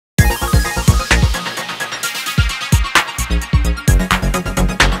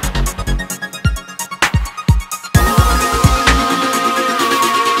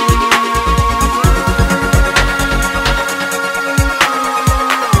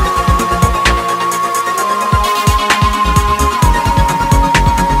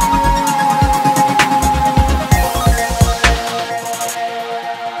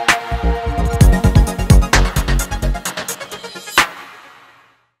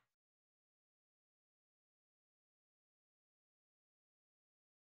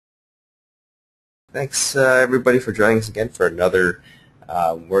Thanks everybody for joining us again for another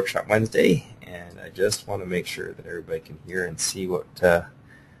Workshop Wednesday, and I just want to make sure that everybody can hear and see what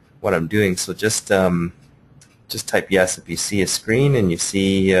I'm doing. So just type yes if you see a screen and you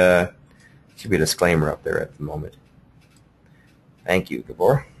see should be a disclaimer up there at the moment. Thank you,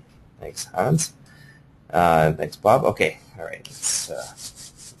 Gabor. Thanks, Hans. Thanks, Bob. Okay, all right,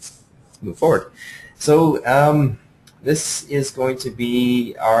 let's move forward. So this is going to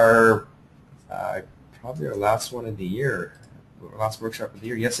be our probably our last one of the year, our last workshop of the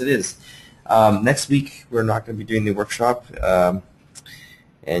year. Yes, it is. Next week we're not going to be doing the workshop,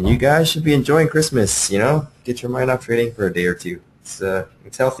 and you guys should be enjoying Christmas. You know, get your mind off trading for a day or two.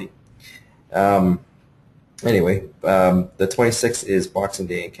 It's healthy. Anyway, the 26th is Boxing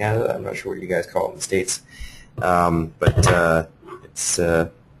Day in Canada. I'm not sure what you guys call it in the States, but it's going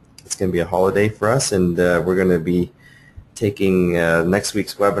to be a holiday for us, and we're going to be taking next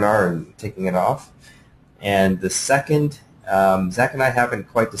week's webinar and taking it off. And the second, Zach and I haven't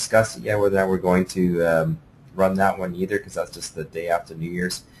quite discussed it yet whether or not we're going to run that one either, because that's just the day after New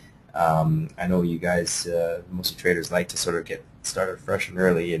Year's. I know you guys, mostly traders, like to sort of get started fresh and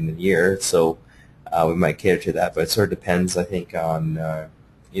early in the year, so we might cater to that, but it sort of depends, I think, on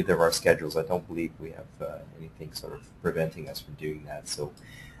either of our schedules. I don't believe we have anything sort of preventing us from doing that. So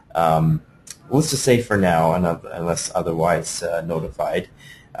let's just say for now, unless otherwise notified,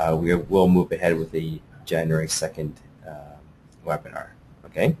 we will move ahead with the January 2nd webinar.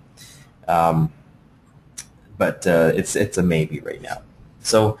 Okay, but it's a maybe right now.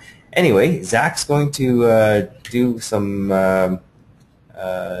 So anyway, Zach's going to do some a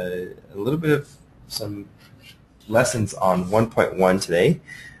little bit of some lessons on 1.1 today.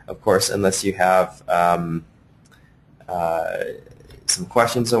 Of course, unless you have some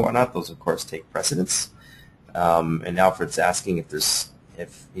questions and whatnot, those of course take precedence. And Alfred's asking if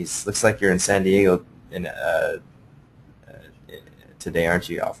looks like you're in San Diego today, aren't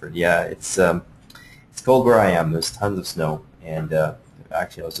you, Alfred? Yeah, it's cold where I am. There's tons of snow, and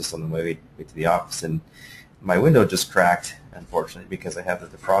actually I was just on the way to the office, and my window just cracked, unfortunately, because I have the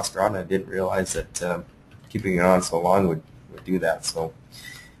defroster on. I didn't realize that keeping it on so long would do that. So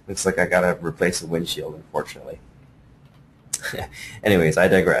looks like I got to replace the windshield, unfortunately. Anyways, I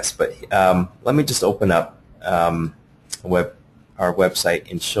digress. But let me just open up our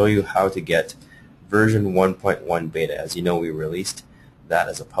website and show you how to get version 1.1 beta. As you know, we released that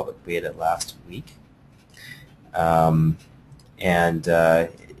as a public beta last week. And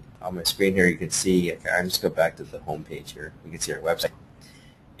on my screen here, you can see, I'll just go back to the home page here. You can see our website.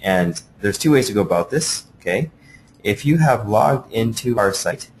 And there's two ways to go about this. Okay, if you have logged into our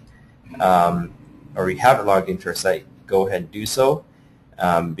site, or you haven't logged into our site, go ahead and do so,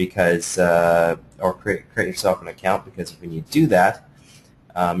 because or create yourself an account, because when you do that,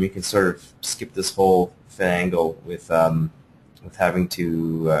 you can sort of skip this whole finagle with having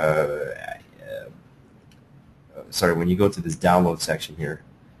to sorry, when you go to this download section here.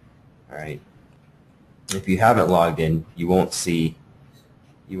 All right, if you haven't logged in, you won't see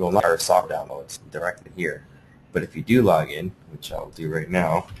our software downloads directly here. But if you do log in, which I'll do right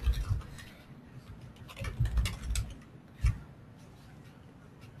now,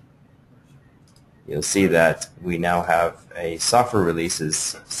 you'll see that we now have a software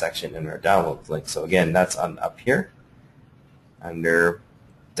releases section in our downloads link. So again, that's up here under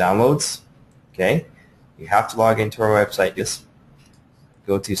downloads. Okay, you have to log into our website. Just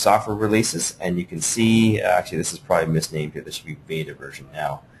go to software releases, and you can see, actually this is probably misnamed here. This should be beta version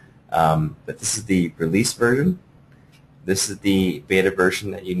now. But this is the release version. This is the beta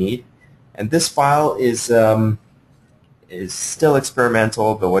version that you need. And this file is still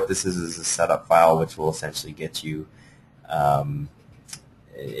experimental, but what this is a setup file which will essentially get you, at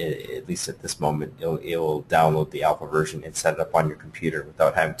least at this moment, it will download the alpha version and set it up on your computer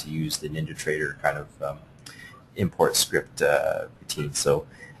without having to use the NinjaTrader kind of import script routine. So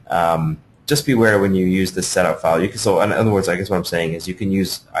just beware when you use this setup file. So in other words, I guess what I'm saying is you can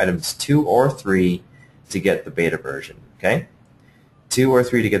use items 2 or 3 to get the beta version. Okay, 2 or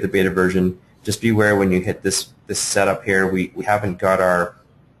 3 to get the beta version. Just beware when you hit this setup here. We haven't got our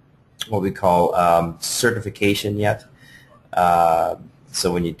what we call certification yet.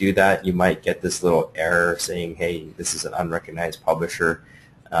 So when you do that, you might get this little error saying, "Hey, this is an unrecognized publisher."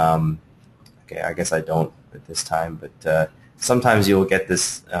 Okay, I guess I don't at this time, but sometimes you'll get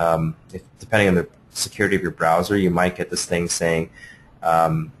this. Depending on the security of your browser, you might get this thing saying,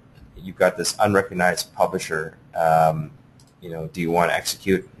 "You've got this unrecognized publisher. Do you want to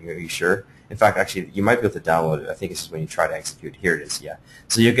execute? Are you sure?" In fact, actually, you might be able to download it. I think it's just when you try to execute. Here it is, yeah.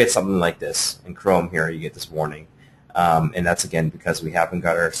 So you get something like this. In Chrome here, you get this warning. And that's again because we haven't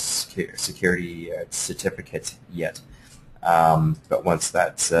got our security certificate yet. But once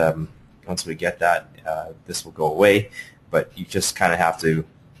we get that, this will go away. But you just kind of have to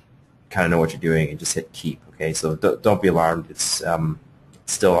kind of know what you're doing and just hit keep. Okay, so don't be alarmed. It's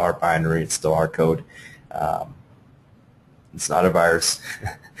still our binary. It's still our code. It's not a virus.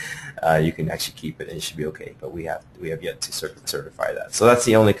 You can actually keep it and it should be okay. But we have yet to certify that. So that's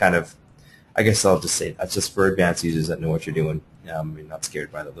the only kind of, I guess I'll just say that's just for advanced users that know what you're doing. You're not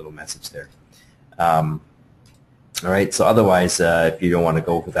scared by the little message there. All right. So otherwise, if you don't want to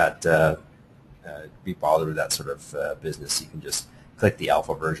go for that, be bothered with that sort of business, you can just click the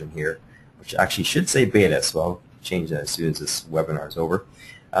alpha version here, which actually should say beta. So I'll change that as soon as this webinar is over.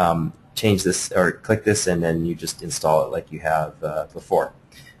 Change this or click this, and then you just install it like you have before.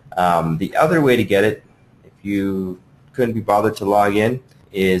 The other way to get it, if you couldn't be bothered to log in,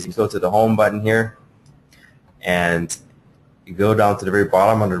 is you go to the home button here, and you go down to the very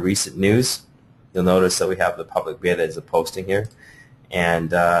bottom under recent news. You'll notice that we have the public beta as a posting here,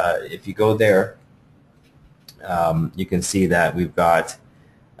 and if you go there, you can see that we've got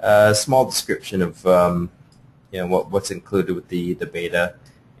a small description of what's included with the beta.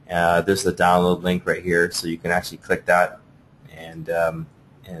 There's the download link right here, so you can actually click that, and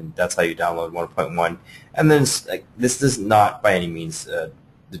that's how you download 1.1. And then this is not by any means the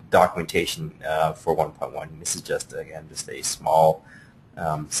documentation for 1.1. This is just a small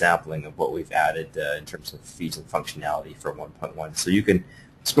sampling of what we've added in terms of features and functionality for 1.1. So you can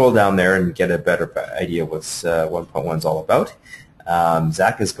scroll down there and get a better idea of what 1.1 is all about.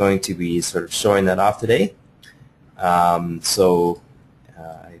 Zach is going to be sort of showing that off today.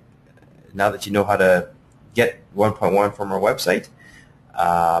 Now that you know how to get 1.1 from our website,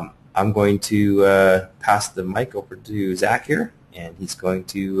 I'm going to pass the mic over to Zach here, and he's going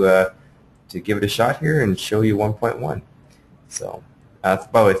to give it a shot here and show you 1.1. So, by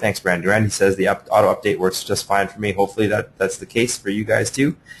the way, thanks, Brandy. Randy says the auto update works just fine for me. Hopefully that's the case for you guys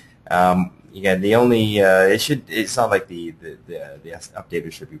too. Again, the only it's not like the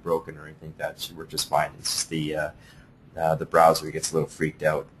updater should be broken or anything. That should work just fine. It's just the browser gets a little freaked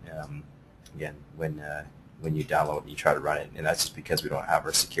out. Again, when you download and you try to run it, and that's just because we don't have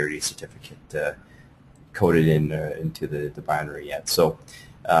our security certificate coded into the binary yet. So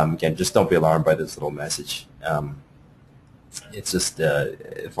again, just don't be alarmed by this little message. It's just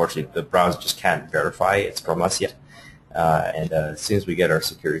unfortunately the browser just can't verify it's from us yet, and as soon as we get our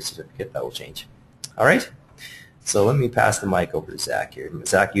security certificate, that will change. All right. So let me pass the mic over to Zach here.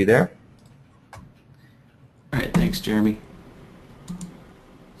 Zach, you there? All right. Thanks, Jeremy.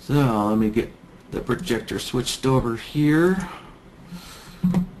 So let me get the projector switched over here.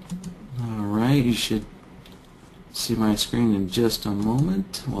 All right, you should see my screen in just a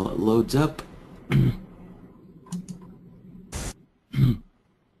moment while it loads up.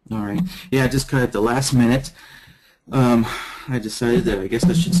 All right, yeah, just cut at the last minute. I decided that I guess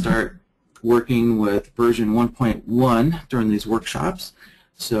I should start working with version 1.1 during these workshops.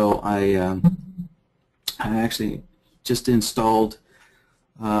 So I actually just installed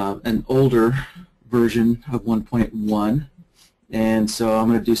an older version of 1.1, and so I'm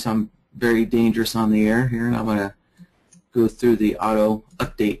going to do some very dangerous on the air here, and I'm going to go through the auto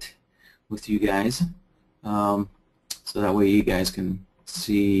update with you guys, so that way you guys can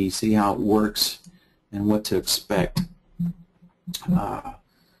see how it works and what to expect.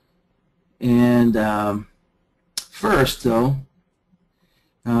 First though,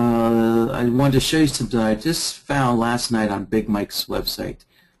 I wanted to show you something I just found last night on Big Mike's website.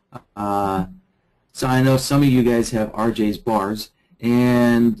 So I know some of you guys have RJ's bars,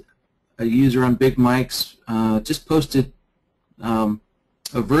 and a user on Big Mike's just posted a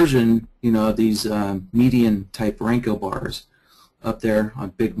version, of these median type Renko bars up there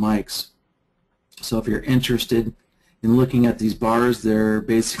on Big Mike's. So if you're interested in looking at these bars, they're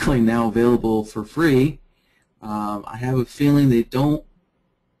basically now available for free. I have a feeling they don't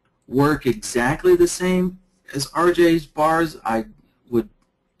work exactly the same as RJ's bars. I would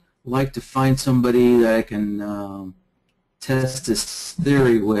like to find somebody that I can test this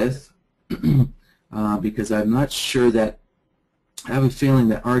theory with because I'm not sure that, I have a feeling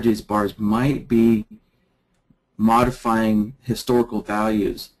that RJ's bars might be modifying historical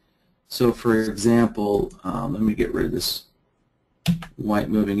values. So for example, let me get rid of this white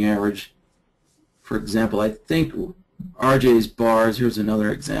moving average. For example, I think RJ's bars, here's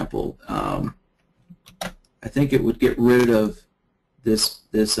another example. I think it would get rid of this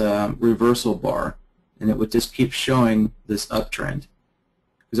reversal bar, and it would just keep showing this uptrend.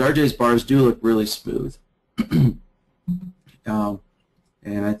 Because RJ's bars do look really smooth.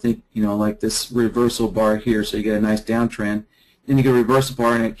 And I think, like this reversal bar here, so you get a nice downtrend. Then you get a reversal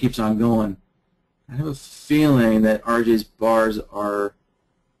bar and it keeps on going. I have a feeling that RJ's bars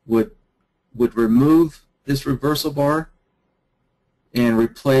would remove this reversal bar and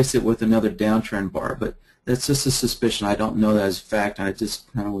replace it with another downtrend bar. But that's just a suspicion. I don't know that as a fact. I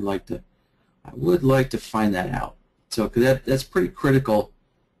just kind of would like to find that out. So, because that's pretty critical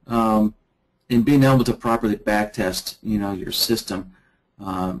in being able to properly backtest, your system,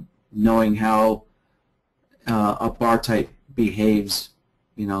 knowing how a bar type behaves,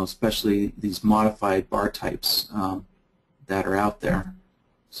 especially these modified bar types that are out there.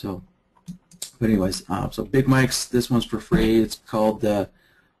 So, but anyways, so Big Mike's, this one's for free. It's called the,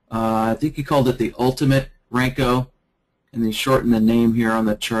 I think he called it the Ultimate Renko, and they shortened the name here on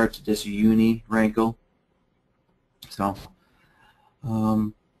the chart to just Uni Renko. So,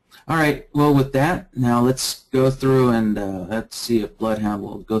 all right. Well, with that, now let's go through and let's see if BloodHound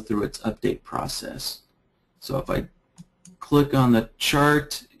will go through its update process. So if I click on the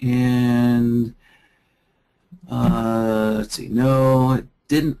chart and let's see, no, it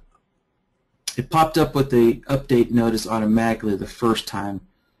didn't. It popped up with the update notice automatically the first time,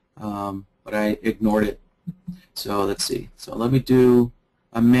 but I ignored it. So let's see. So let me do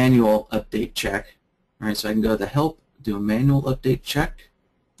a manual update check. All right, so I can go to help, do a manual update check,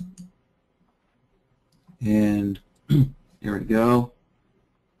 and here we go.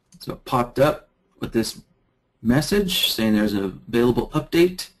 So it popped up with this message saying there's an available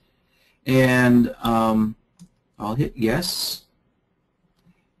update, and I'll hit yes,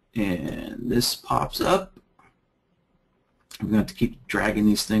 and this pops up. I'm going to have to keep dragging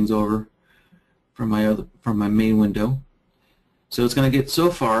these things over from my main window. So it's going to get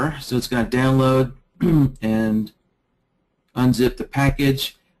so far. So it's going to download and unzip the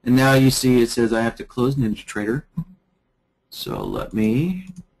package, and now you see it says I have to close NinjaTrader. So let me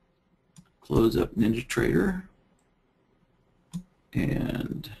close up NinjaTrader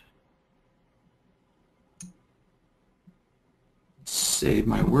and save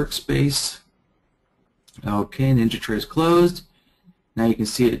my workspace. Okay, NinjaTrader is closed. Now you can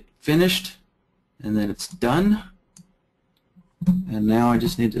see it finished, and then it's done. And now I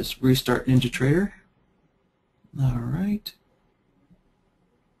just need to restart NinjaTrader. All right.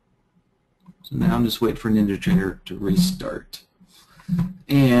 So now I'm just waiting for NinjaTrader to restart.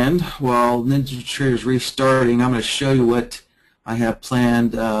 And while NinjaTrader is restarting, I'm going to show you what I have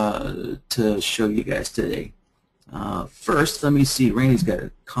planned to show you guys today. First, let me see. Randy's got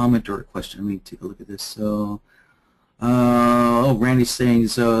a comment or a question. Let me take a look at this. So, oh, Randy's saying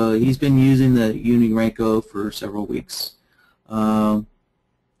so he's been using the Uni Renko for several weeks.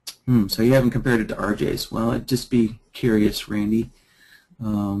 So you haven't compared it to RJ's. Well, I'd just be curious, Randy.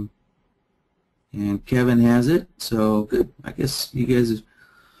 And Kevin has it, so good. I guess you guys have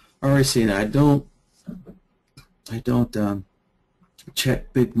already seen it. I don't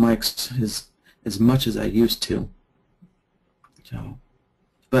check Big Mike's as much as I used to. So,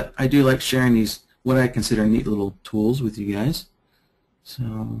 but I do like sharing these, what I consider neat little tools with you guys.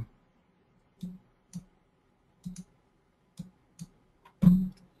 So,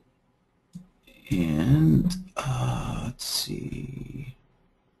 and let's see.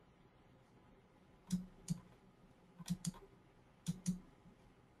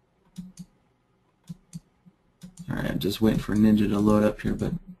 All right, I'm just waiting for Ninja to load up here,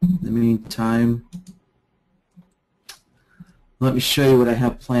 but in the meantime, let me show you what I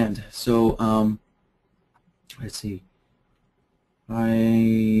have planned. So, let's see.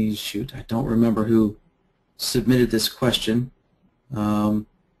 I don't remember who submitted this question. And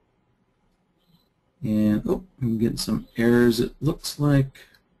oh, I'm getting some errors. It looks like,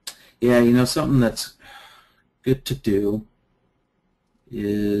 yeah, something that's good to do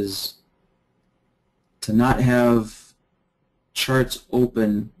is to not have charts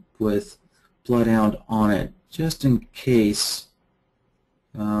open with BloodHound on it, just in case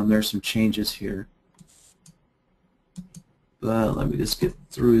there's some changes here. But let me just get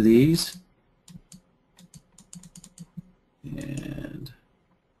through these. And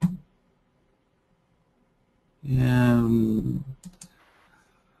yeah,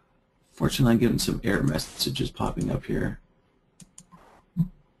 fortunately I'm getting some error messages popping up here.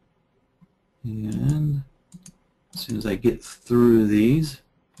 And as soon as I get through these,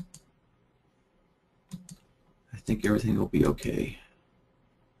 I think everything will be okay.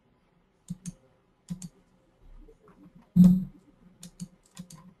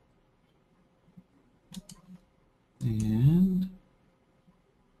 And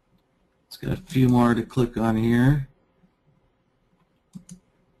it's got a few more to click on here.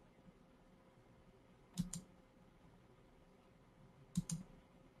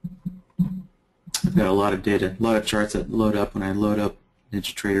 I've got a lot of data, a lot of charts that load up when I load up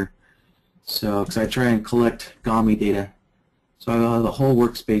NinjaTrader. So, because I try and collect GAMI data. So I have a whole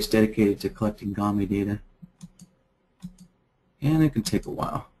workspace dedicated to collecting GAMI data. And it can take a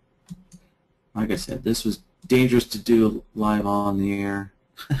while. Like I said, this was dangerous to do live on the air.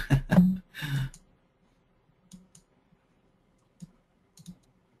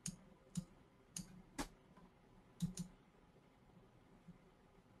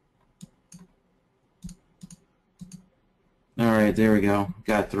 All right, there we go.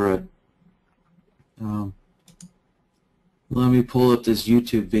 Got through it. Let me pull up this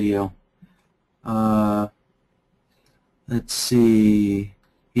YouTube video. Let's see.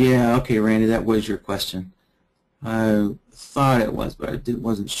 Yeah, okay, Randy, that was your question. I thought it was, but I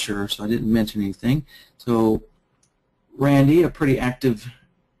wasn't sure, so I didn't mention anything. So Randy, a pretty active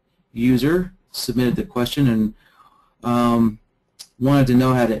user, submitted the question and wanted to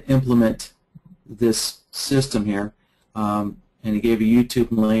know how to implement this system here. And he gave a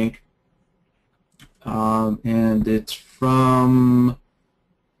YouTube link, and it's from,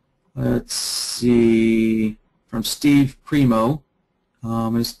 let's see, from Steve Primo.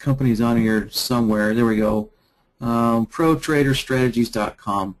 His company's on here somewhere. There we go.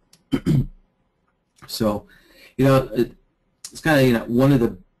 ProTraderStrategies.com. So, it's kind of one of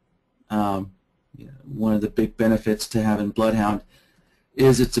the big benefits to having BloodHound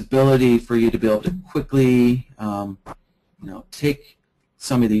is its ability for you to be able to quickly take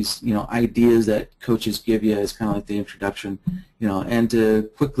some of these ideas that coaches give you as kind of like the introduction, and to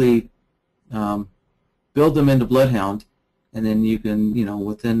quickly build them into BloodHound, and then you can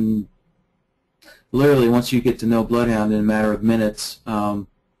within literally once you get to know BloodHound in a matter of minutes,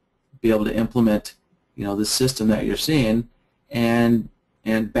 be able to implement the system that you're seeing and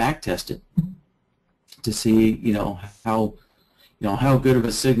back test it to see how good of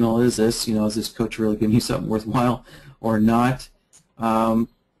a signal is this, is this coach really giving you something worthwhile or not.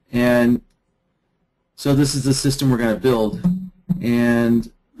 And so this is the system we're going to build,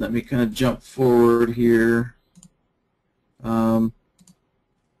 and let me kind of jump forward here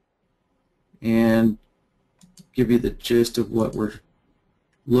and give you the gist of what we're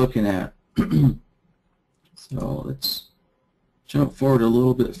looking at. So let's jump forward a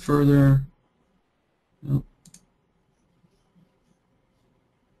little bit further. Oh.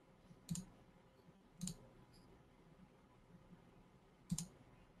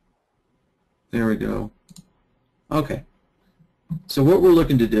 There we go. Okay. So what we're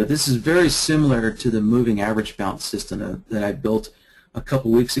looking to do, this is very similar to the moving average bounce system that I built a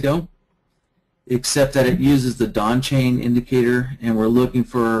couple weeks ago, except that it uses the Donchian indicator, and we're looking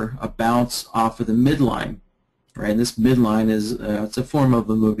for a bounce off of the midline, right? And this midline is it's a form of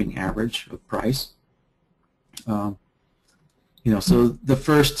a moving average of price. So the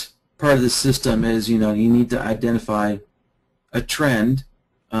first part of the system is you need to identify a trend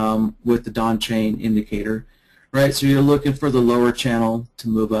with the Donchian indicator, right? So you're looking for the lower channel to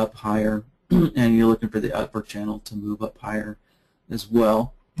move up higher, and you're looking for the upper channel to move up higher as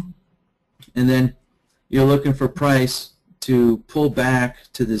well. And then you're looking for price to pull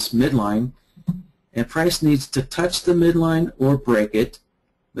back to this midline, and price needs to touch the midline or break it,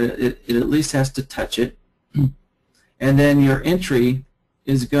 but it at least has to touch it. And then your entry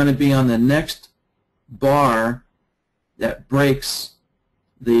is going to be on the next bar that breaks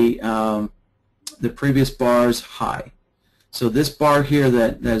the previous bar's high. So this bar here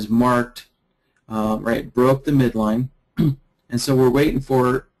that is marked, right, broke the midline, and so we're waiting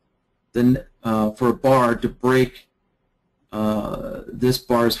for for a bar to break this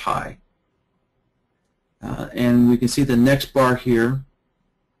bar's high. And we can see the next bar here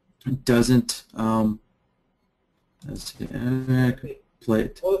doesn't. Let's see, I could play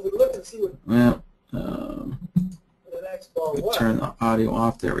it. Well, if we look and see what the next bar was. Turn the audio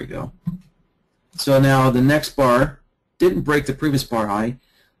off. There we go. So now the next bar didn't break the previous bar high,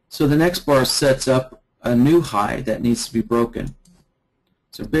 so the next bar sets up a new high that needs to be broken.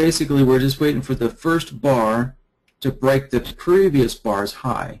 So basically we're just waiting for the first bar to break the previous bar's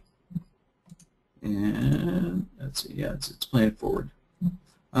high. And let's see, yeah, it's playing forward.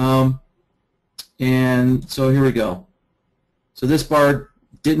 And so here we go. So this bar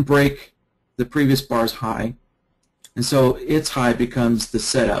didn't break the previous bar's high, and so its high becomes the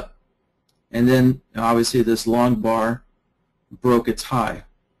setup. And then obviously this long bar broke its high,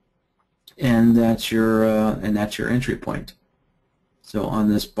 and that's your entry point. So on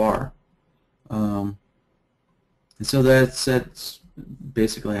this bar, and so that's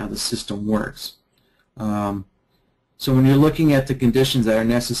basically how the system works. So when you're looking at the conditions that are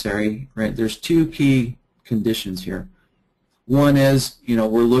necessary, right, there's two key conditions here. One is,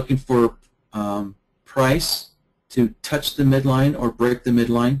 we're looking for price to touch the midline or break the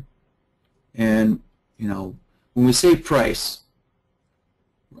midline. And when we say price,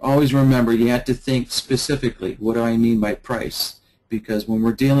 always remember you have to think specifically, what do I mean by price? Because when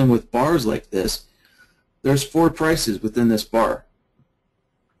we're dealing with bars like this, there's 4 prices within this bar.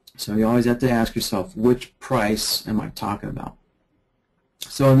 So you always have to ask yourself, which price am I talking about?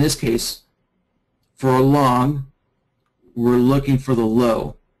 So in this case, for a long, we're looking for the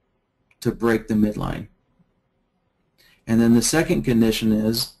low to break the midline. And then the second condition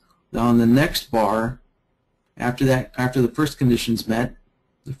is on the next bar, after the first condition's met,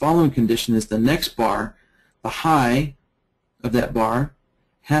 the following condition is the next bar, the high of that bar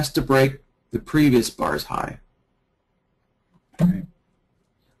has to break the previous bar's high. All right.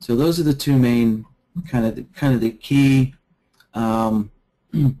 So those are the 2 main kind of the key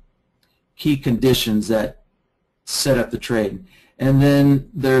key conditions that set up the trade. And then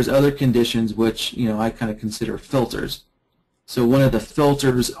there's other conditions which I kind of consider filters. So one of the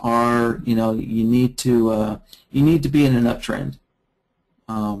filters are you need to be in an uptrend,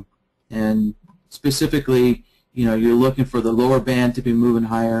 and specifically you're looking for the lower band to be moving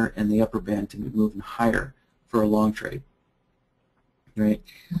higher and the upper band to be moving higher for a long trade, right?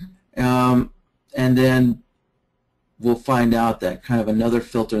 And then we'll find out that kind of another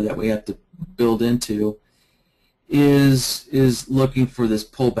filter that we have to build into is looking for this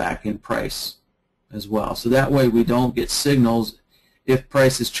pullback in price as well. So that way we don't get signals if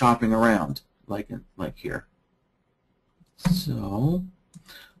price is chopping around like here. So,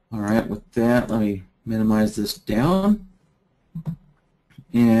 all right, with that, let me minimize this down.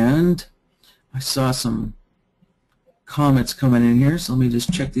 And I saw some comments coming in here, so let me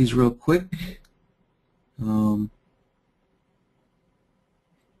just check these real quick. All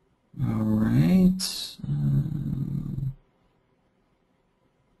right.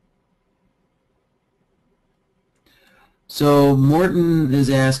 So Morton is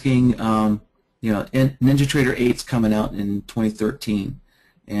asking, NinjaTrader 8's coming out in 2013,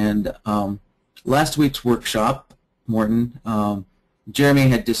 and last week's workshop, Morton, Jeremy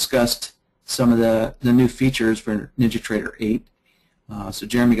had discussed some of the new features for NinjaTrader 8. So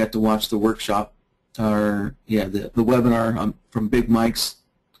Jeremy got to watch the workshop, the webinar from Big Mike's,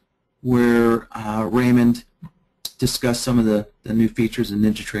 where Raymond discussed some of the new features in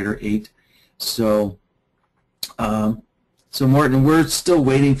NinjaTrader 8. So, so Morton, we're still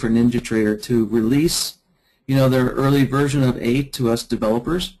waiting for NinjaTrader to release, their early version of 8 to us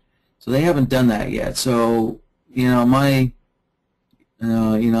developers. So they haven't done that yet. So, if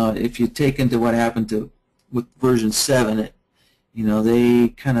you take into what happened with version 7, they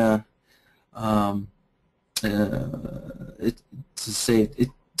kind of, it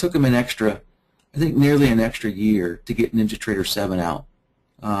took them I think nearly an extra year to get NinjaTrader 7 out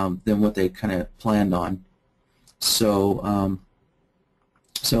than what they kind of planned on. So,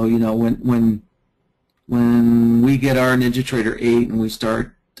 when we get our NinjaTrader 8 and we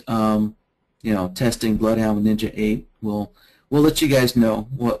start, testing BloodHound Ninja 8, we'll let you guys know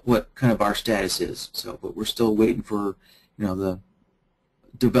what kind of our status is. So, but we're still waiting for, the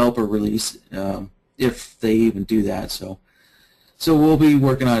developer release, if they even do that. So we'll be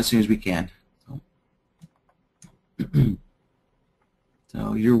working on it as soon as we can.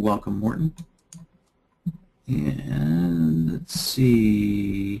 So you're welcome, Morton. And let's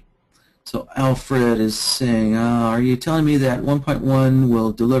see. So Alfred is saying, are you telling me that 1.1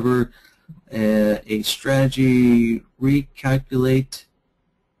 will deliver a strategy recalculate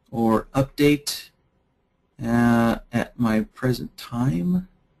or update at my present time?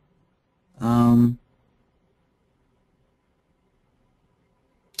 I'm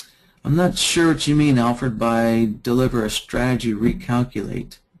not sure what you mean, Alfred, by deliver a strategy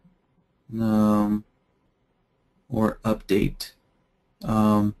recalculate or update.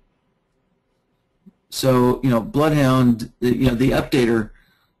 So, BloodHound, the updater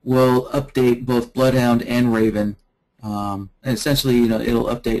will update both BloodHound and Raven. And essentially, it'll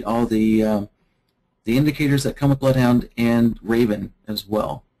update all the indicators that come with BloodHound and Raven as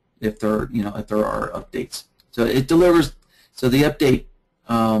well, if there are updates. So it delivers. So the update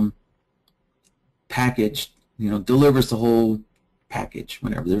package, delivers the whole package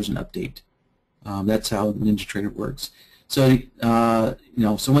whenever there's an update. That's how NinjaTrader works. So, so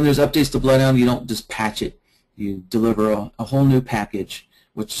when there's updates to BloodHound, you don't just patch it. You deliver a whole new package,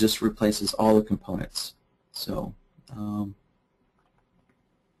 which just replaces all the components. So,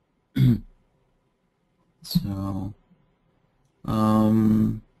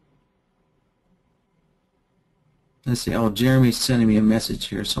 let's see. Oh, Jeremy's sending me a message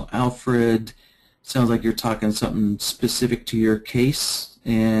here. So, Alfred, sounds like you're talking something specific to your case.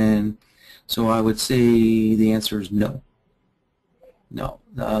 And So I would say the answer is no. No,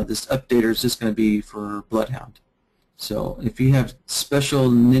 this updater is just going to be for BloodHound. So if you have special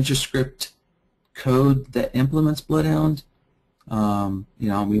NinjaScript code that implements BloodHound, you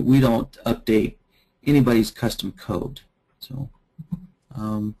know, we don't update anybody's custom code. So,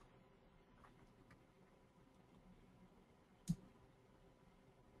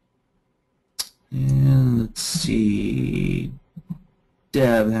 and let's see.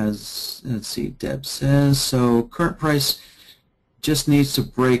 Deb has, let's see, Deb says, so current price just needs to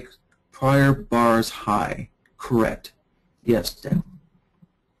break prior bar's high. Correct. Yes, Deb.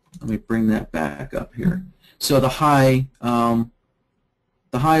 Let me bring that back up here. So the high of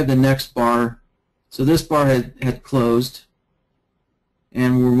the next bar, so this bar had closed,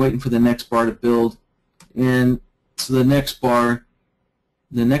 and we're waiting for the next bar to build, and so the next bar's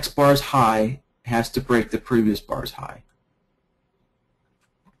high has to break the previous bar's high.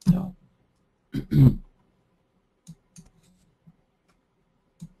 So.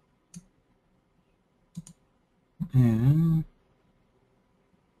 And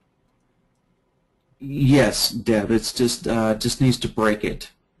yes, Deb, it's just needs to break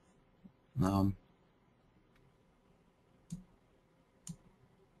it. All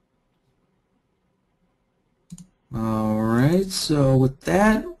right, so with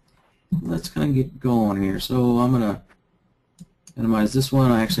that, let's kind of get going here. So I'm gonna minimize this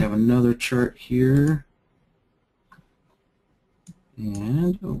one. I actually have another chart here,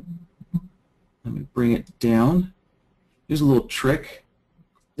 and let me bring it down. Here's a little trick.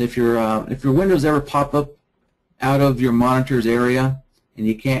 If your windows ever pop up out of your monitor's area and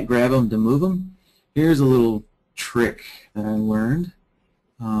you can't grab them to move them, here's a little trick that I learned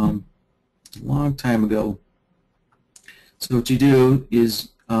a long time ago. So what you do is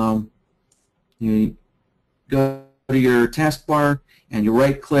you go to your taskbar and you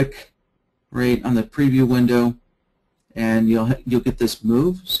right-click right on the preview window, and you'll get this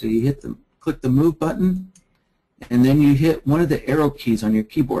move. So you click the move button, and then you hit one of the arrow keys on your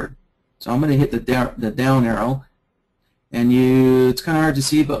keyboard. So I'm going to hit the down arrow, and it's kind of hard to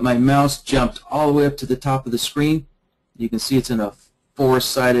see, but my mouse jumped all the way up to the top of the screen. You can see it's in a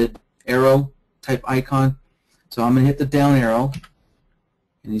four-sided arrow type icon. So I'm going to hit the down arrow,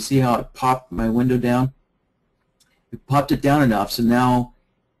 and you see how it popped my window down? It popped it down enough, so now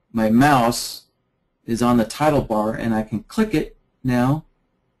my mouse is on the title bar, and I can click it now,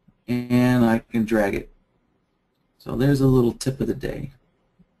 and I can drag it. So there's a little tip of the day.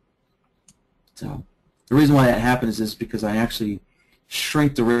 So the reason why that happens is because I actually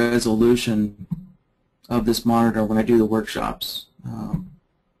shrink the resolution of this monitor when I do the workshops.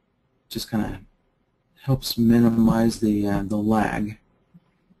 Just kind of helps minimize the lag.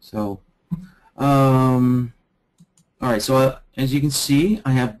 So all right, so as you can see,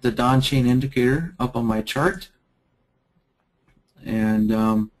 I have the Donchian indicator up on my chart.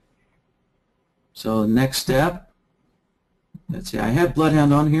 And so the next step, let's see, I have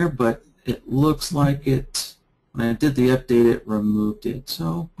BloodHound on here, but it looks like when I did the update, it removed it,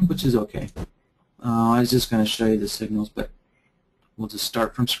 so which is okay. I was just going to show you the signals, but we'll just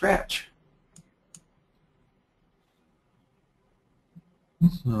start from scratch.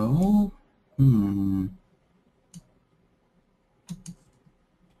 So,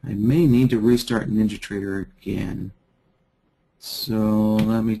 I may need to restart NinjaTrader again. So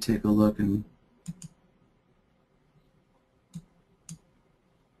let me take a look and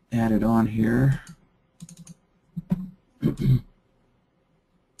add it on here.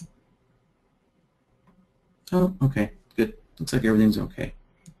 Oh, okay, good. Looks like everything's okay.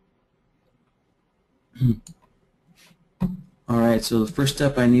 All right, so the first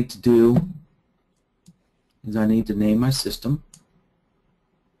step I need to do is I need to name my system.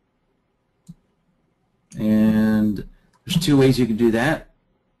 And there's two ways you can do that.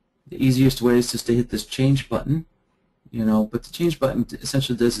 The easiest way is just to hit this change button, but the change button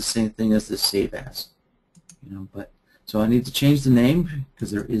essentially does the same thing as the save as, but so I need to change the name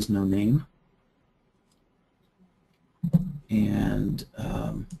because there is no name. And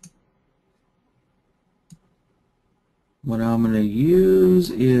what I'm going to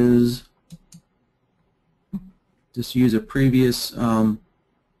use is just use a previous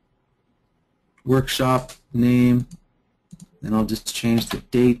workshop name, then I'll just change the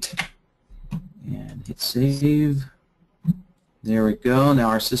date and hit save. There we go. Now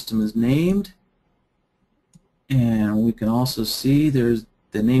our system is named, and we can also see the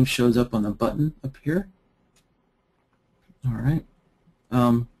name shows up on the button up here. All right.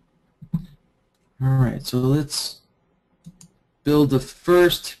 All right. So let's build the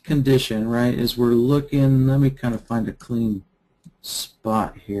first condition. Right, as we're looking. Let me kind of find a clean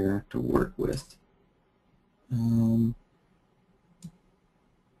spot here to work with. All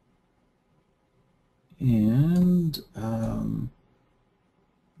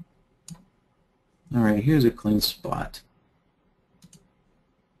right, here's a clean spot.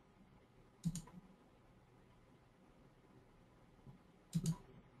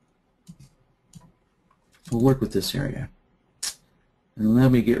 We'll work with this area. And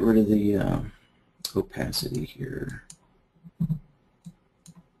let me get rid of the opacity here.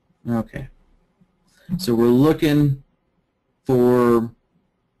 Okay. So we're looking for,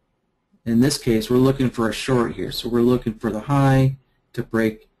 in this case, we're looking for a short here. So we're looking for the high to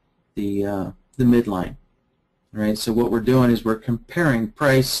break the midline. All right. So what we're doing is we're comparing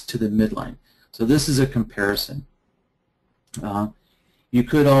price to the midline. So this is a comparison. You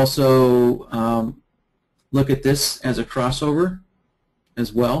could also look at this as a crossover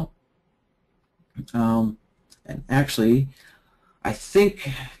as well. And actually, I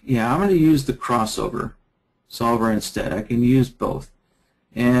think, yeah, I'm going to use the crossover solver instead. I can use both.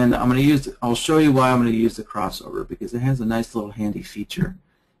 And I'll show you why I'm going to use the crossover, because it has a nice little handy feature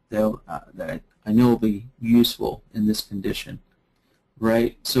that I know will be useful in this condition.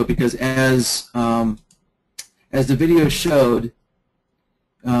 Right? So because as the video showed,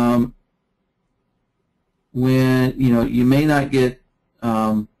 when you may not get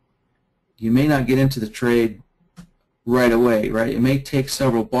into the trade right away, right? It may take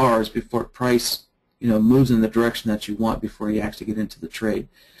several bars before price moves in the direction that you want before you actually get into the trade.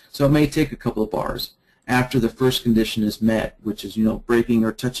 So it may take a couple of bars after the first condition is met, which is breaking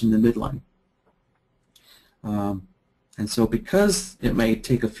or touching the midline. And so because it may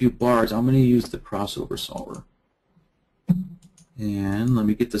take a few bars, I'm going to use the crossover solver. And let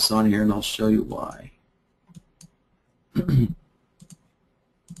me get this on here and I'll show you why. And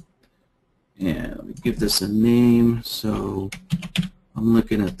let me give this a name. So I'm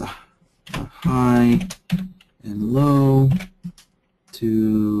looking at the high and low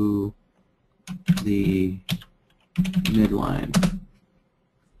to the midline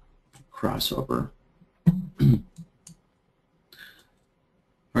crossover. All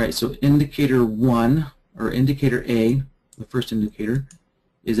right, so indicator 1, or indicator A, the first indicator,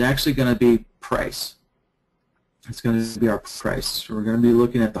 is actually going to be price. It's going to be our price. So we're going to be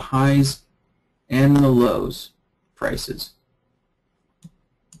looking at the highs and the lows prices.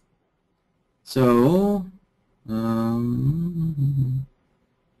 So,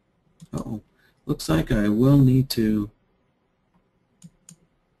 looks like I will need to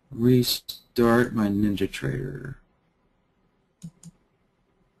restart my NinjaTrader.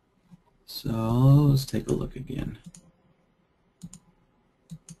 So let's take a look again.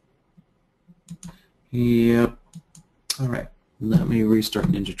 Yep. All right. Let me restart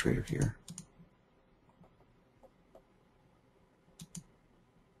NinjaTrader here.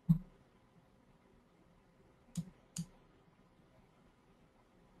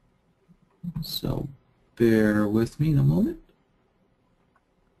 So bear with me in a moment.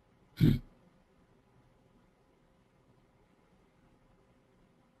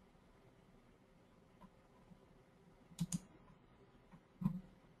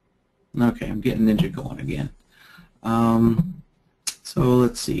 Okay, I'm getting Ninja going again. So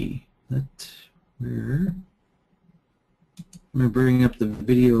let's see. I'm going to bring up the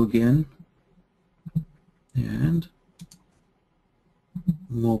video again, and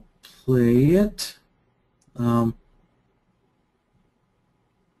we'll play it.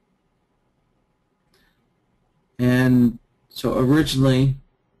 And so originally,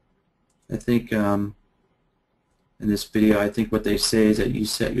 I think in this video, I think what they say is that you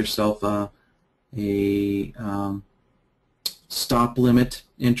set yourself a stop limit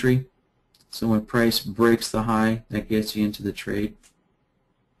entry. So when price breaks the high, that gets you into the trade.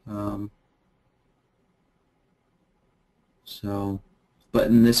 But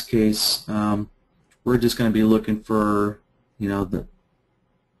in this case, we're just going to be looking for, the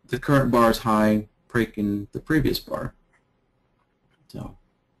current bar's high breaking the previous bar. So,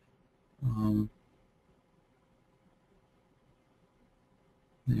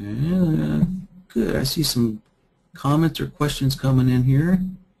 yeah, good. I see some comments or questions coming in here.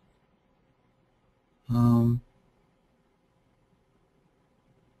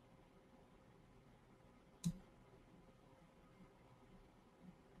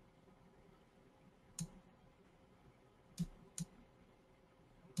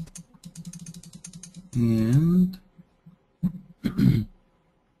 And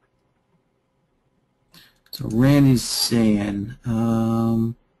so Randy's saying,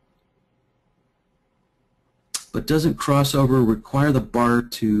 but doesn't crossover require the bar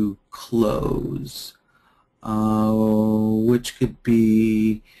to close? which could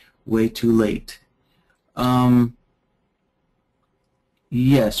be way too late.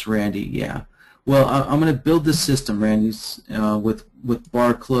 Yes, Randy, yeah. Well, I'm going to build this system, Randy, with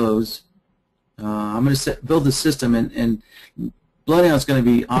bar close. I'm going to build the system, and BloodHound is going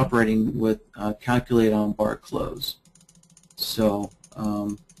to be operating with calculate on bar close. So,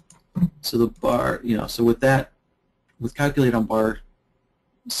 so the bar, so with that, with calculate on bar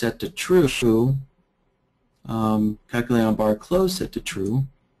set to true, calculate on bar close set to true,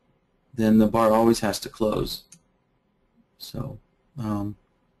 then the bar always has to close. So,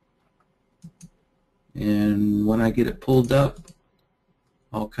 and when I get it pulled up,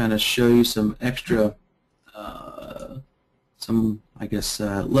 I'll kind of show you some extra, I guess,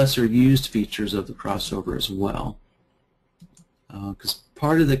 lesser used features of the crossover as well. Because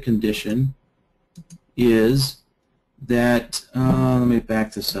part of the condition is that, let me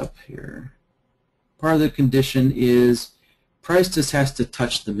back this up here. Part of the condition is price just has to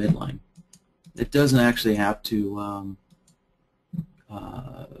touch the midline. It doesn't actually have to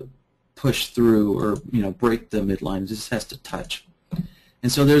push through or break the midline. It just has to touch.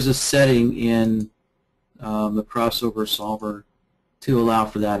 And so there's a setting in the crossover solver to allow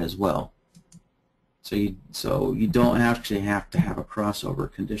for that as well. So you don't actually have to have a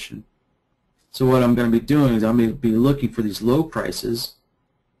crossover condition. So what I'm going to be doing is I'm going to be looking for these low prices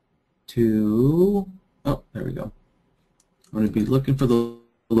to, oh, there we go. I'm going to be looking for the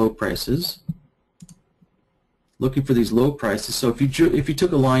low prices. Looking for these low prices. So if you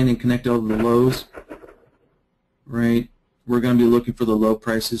took a line and connected all the lows, right, we're going to be looking for the low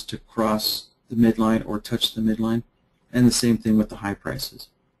prices to cross the midline or touch the midline, and the same thing with the high prices.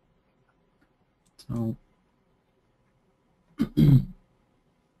 So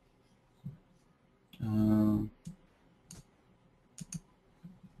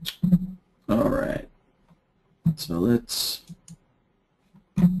all right. So let's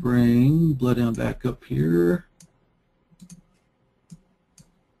bring BloodHound back up here.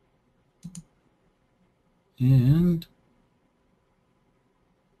 And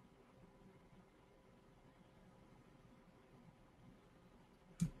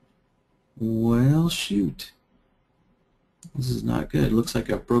well, shoot. This is not good. It looks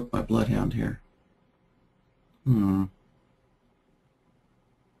like I broke my BloodHound here. I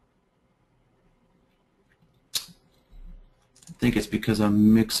think it's because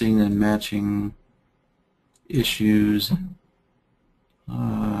I'm mixing and matching issues.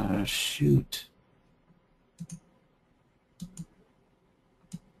 Shoot.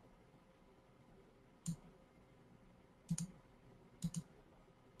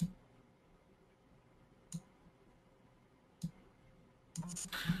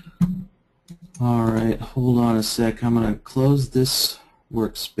 All right, hold on a sec. I'm going to close this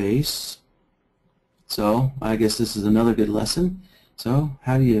workspace. So I guess this is another good lesson. So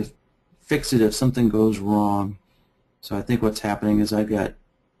how do you fix it if something goes wrong? So I think what's happening is I've got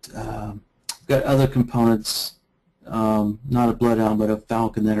other components, not a BloodHound but a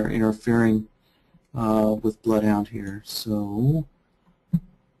Falcon, that are interfering with BloodHound here. So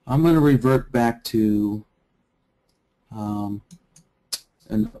I'm going to revert back to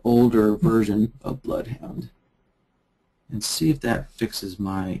an older version of BloodHound and see if that fixes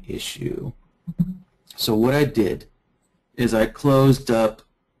my issue. So what I did is I closed up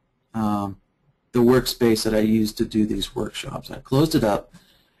the workspace that I used to do these workshops. I closed it up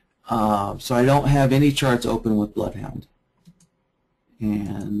so I don't have any charts open with BloodHound.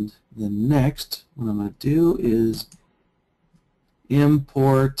 And then next, what I'm going to do is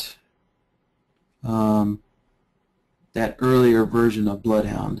import that earlier version of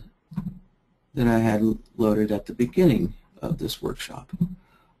BloodHound that I had loaded at the beginning of this workshop.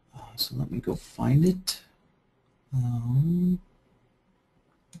 So let me go find it. I'm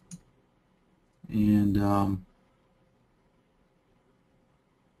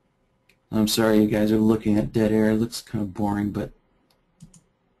sorry you guys are looking at dead air. It looks kind of boring, but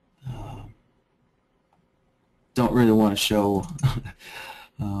don't really want to show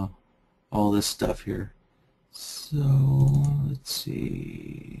all this stuff here. So let's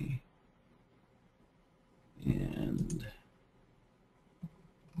see, and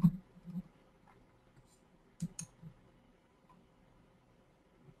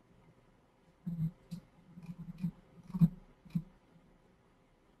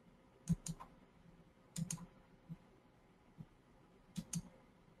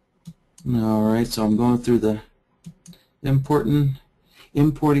all right, so I'm going through the importing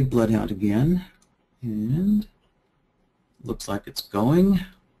BloodHound again, and looks like it's going.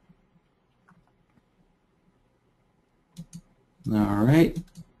 All right.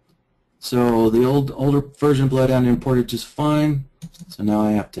 So the older version of BloodHound imported just fine. So now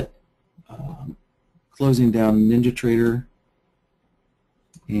I have to closing down NinjaTrader,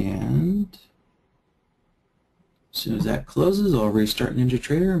 and as soon as that closes, I'll restart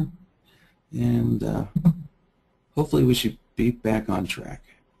NinjaTrader, and hopefully we should be back on track.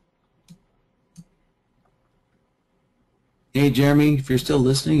 Hey Jeremy, if you're still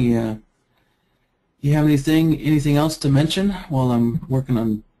listening, yeah, you have anything else to mention while I'm working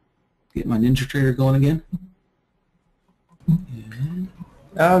on getting my NinjaTrader going again?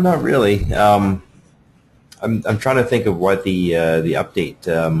 No, not really. I'm trying to think of what the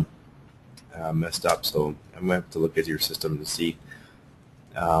update messed up, so I'm gonna have to look at your system to see.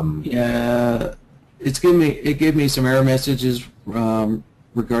 Yeah, it gave me some error messages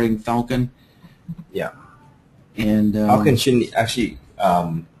regarding Falcon. Yeah. And Falcon shouldn't actually.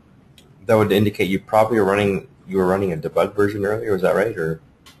 That would indicate you were running a debug version earlier. Was that right, or?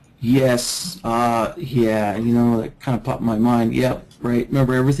 Yes. Yeah. You know, that kind of popped in my mind. Yep. Right.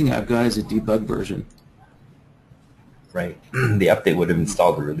 Remember, everything I've got is a debug version. Right. The update would have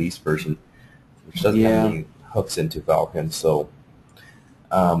installed the release version, which doesn't have any hooks into Falcon. So,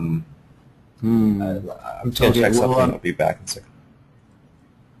 I'm just gonna check something. I'll be back in a second.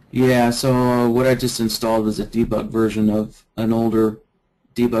 Yeah. So what I just installed was a debug version of an older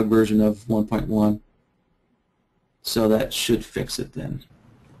debug version of 1.1. So that should fix it then.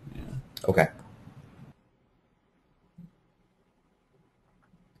 Yeah. Okay.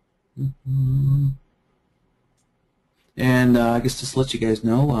 And I guess just to let you guys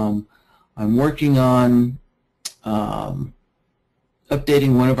know, I'm working on updating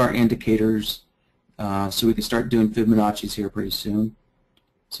one of our indicators so we can start doing Fibonacci's here pretty soon.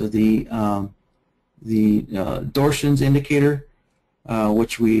 So the Donchian's indicator,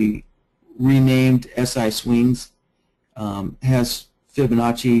 which we renamed SI Swings, has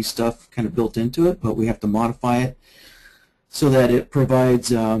Fibonacci stuff kind of built into it, but we have to modify it so that it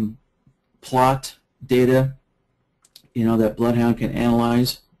provides plot data, you know, that BloodHound can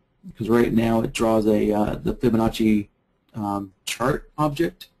analyze, because right now it draws the Fibonacci chart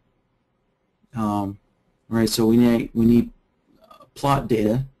object. Right, so we need plot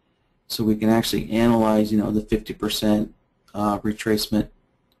data so we can actually analyze, you know, the 50% retracement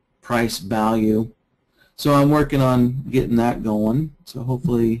price value. So I'm working on getting that going. So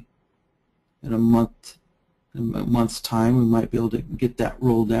hopefully in a month's time we might be able to get that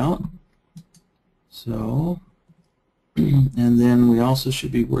rolled out. So, and then we also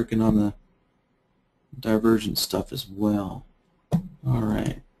should be working on the divergent stuff as well. All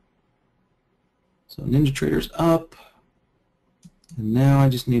right. So NinjaTrader's up, and now I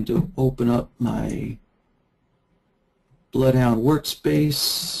just need to open up my BloodHound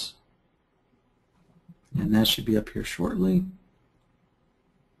workspace, and that should be up here shortly.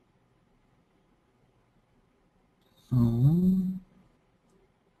 And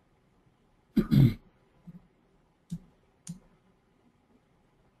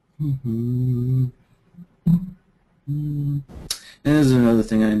there's another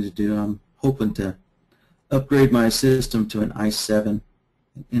thing I need to do. I'm hoping to upgrade my system to an i7, an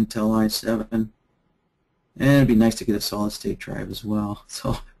Intel i7, and it'd be nice to get a solid state drive as well.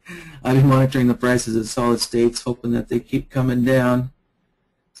 So I've been monitoring the prices of solid states, hoping that they keep coming down.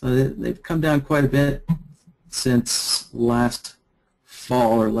 So they've come down quite a bit since last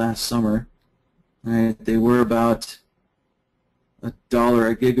fall or last summer. Right, they were about $1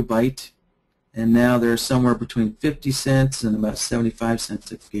 a gigabyte, and now they're somewhere between 50 cents and about 75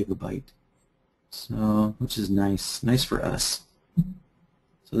 cents a gigabyte. So, which is nice for us.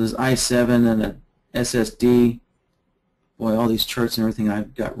 So this i7 and a SSD, boy, all these charts and everything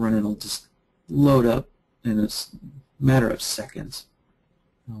I've got running will just load up in a matter of seconds.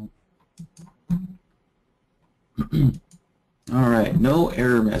 All right, no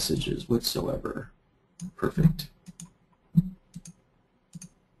error messages whatsoever. Perfect.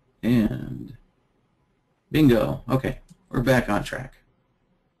 And bingo. Okay, we're back on track.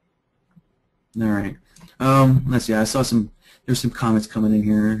 All right. Let's see. I saw there's some comments coming in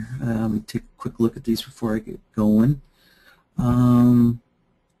here. Let me take a quick look at these before I get going.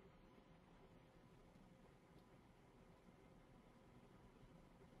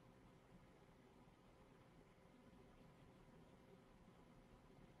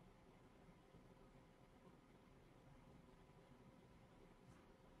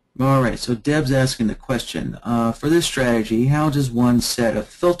 All right, so Deb's asking the question, for this strategy, how does one set a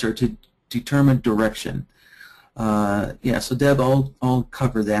filter to determine direction? Yeah, so Deb, I'll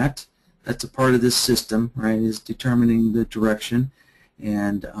cover that. That's a part of this system, right, is determining the direction.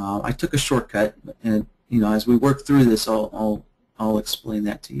 And I took a shortcut, and you know, as we work through this, I'll I'll explain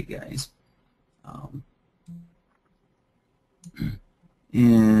that to you guys.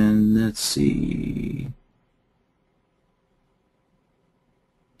 And let's see.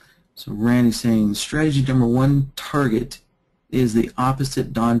 So Randy's saying strategy number 1, target is the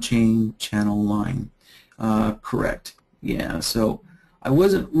opposite Donchian channel line. Correct. Yeah, so I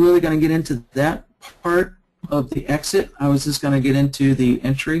wasn't really going to get into that part of the exit. I was just going to get into the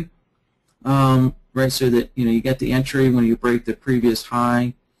entry, right? So that you get the entry when you break the previous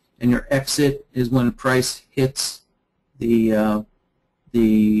high, and your exit is when the price hits the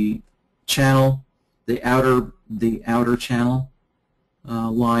channel, the outer channel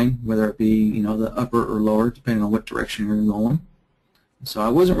line, whether it be the upper or lower, depending on what direction you're going. So I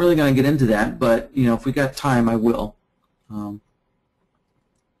wasn't really going to get into that, but if we got time, I will. All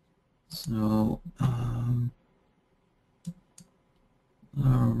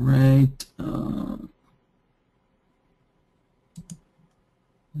right.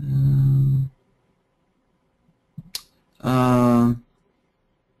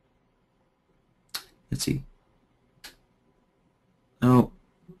 Let's see. Oh,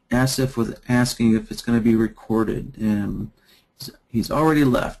 Asif was asking if it's going to be recorded. He's already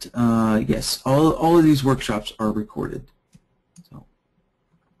left. Yes, all of these workshops are recorded. So,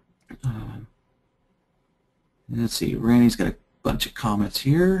 let's see. Randy's got a bunch of comments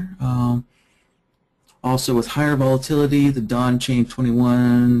here. Also, with higher volatility, the Donchian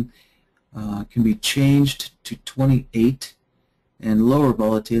 21 can be changed to 28, and lower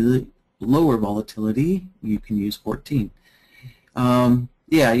volatility, you can use 14.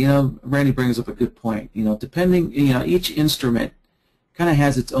 Yeah, Randy brings up a good point. Depending, each instrument kind of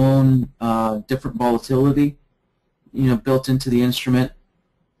has its own different volatility, built into the instrument.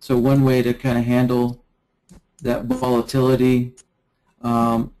 So one way to kind of handle that volatility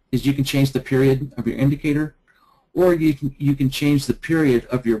is you can change the period of your indicator, or you can change the period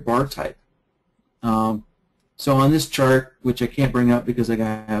of your bar type. So on this chart, which I can't bring up because I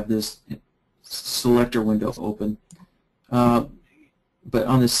have this selector window open, but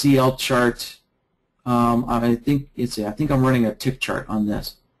on the CL chart, I think I'm running a tick chart on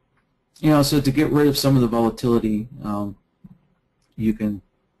this. So to get rid of some of the volatility, you can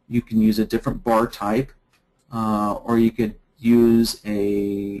use a different bar type, or you could use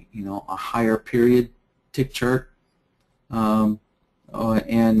a higher period tick chart,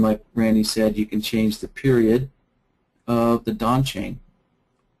 and like Randy said, you can change the period of the Donchian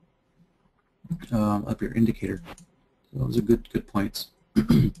of your indicator. So those are good points.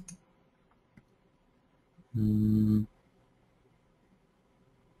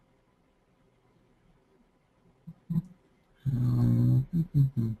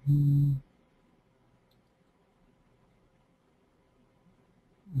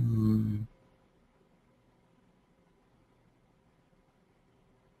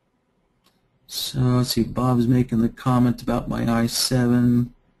 So let's see, Bob's making the comment about my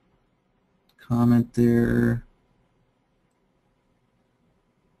I-7 comment there.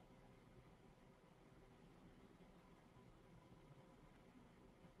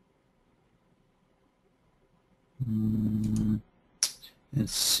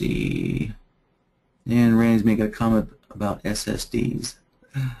 Let's see. And Randy's making a comment about SSDs.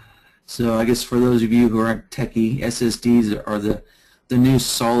 So I guess for those of you who aren't techie, SSDs are the new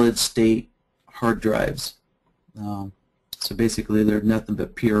solid state hard drives. So basically they're nothing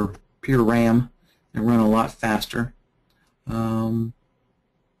but pure RAM. They run a lot faster.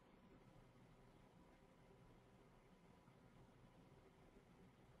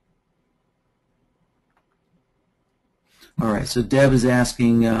 All right, so Deb is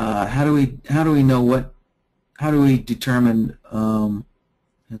asking, how do we know how do we determine,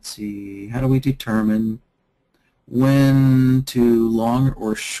 let's see, how do we determine when to long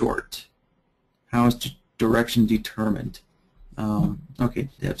or short? How is direction determined? Okay,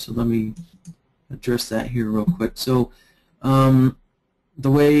 Deb, so let me address that here real quick. So the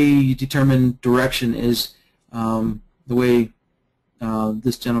way you determine direction is, the way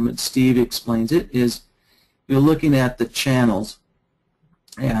this gentleman, Steve, explains it is, you're looking at the channels,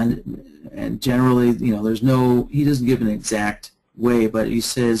 and generally, there's no, he doesn't give an exact way, but he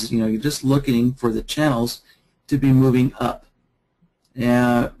says, you're just looking for the channels to be moving up,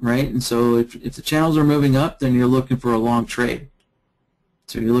 right? And so if the channels are moving up, then you're looking for a long trade.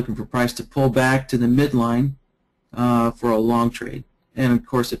 So you're looking for price to pull back to the midline for a long trade. And of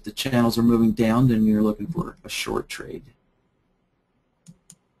course, if the channels are moving down, then you're looking for a short trade.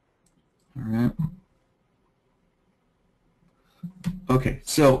 All right. Okay,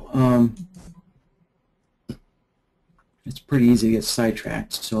 so it's pretty easy to get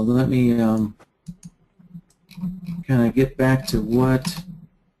sidetracked. So let me kind of get back to what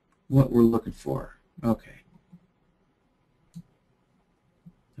we're looking for. Okay.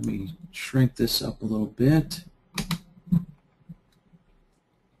 Let me shrink this up a little bit.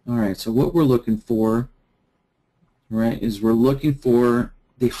 All right, so what we're looking for, right, is we're looking for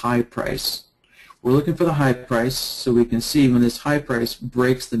the high price. We're looking for the high price so we can see when this high price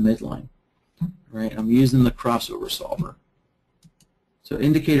breaks the midline. Right, I'm using the crossover solver. So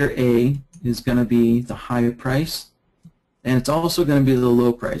indicator A is going to be the high price, and it's also going to be the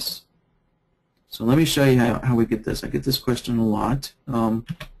low price. So let me show you how we get this. I get this question a lot.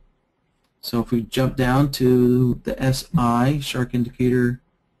 So if we jump down to the SI, shark indicator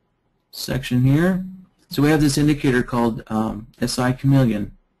section here, so we have this indicator called SI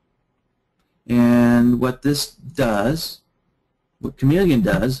Chameleon. And what this does, what Chameleon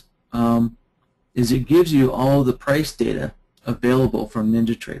does, is it gives you all the price data available from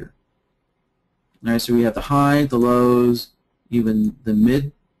NinjaTrader. All right, so we have the high, the lows, even the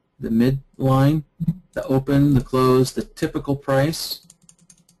mid line, the open, the close, the typical price,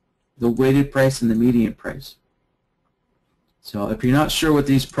 the weighted price, and the median price. So if you're not sure what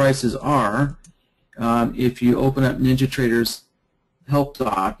these prices are, if you open up NinjaTrader's help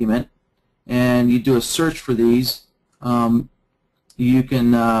document and you do a search for these, you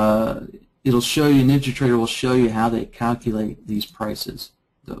can it'll show you, NinjaTrader will show you how they calculate these prices,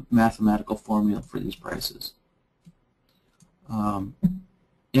 the mathematical formula for these prices.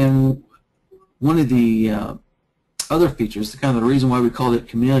 And one of the other features, kind of the reason why we called it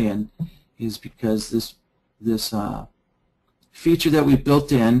Chameleon, is because this feature that we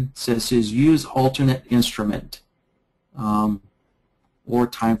built in says use alternate instrument or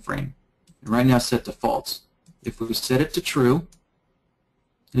time frame. And right now it's set to false. If we set it to true,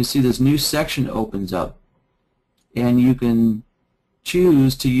 you see this new section opens up, and you can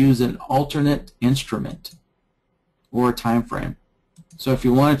choose to use an alternate instrument or a time frame. So if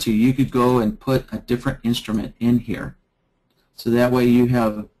you wanted to, you could go and put a different instrument in here. So that way you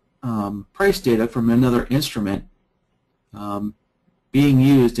have price data from another instrument being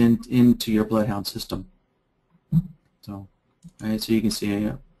used into your BloodHound system. So, right, so you can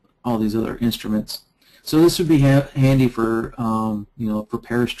see all these other instruments. So this would be handy for you know, for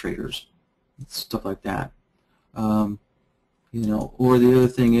parish traders, stuff like that. You know, or the other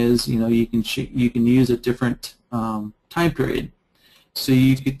thing is, you know, you can use a different time period. So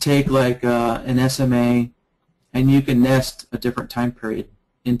you could take like an SMA, and you can nest a different time period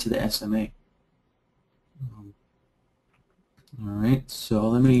into the SMA. All right, so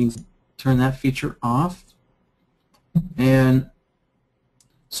let me turn that feature off. And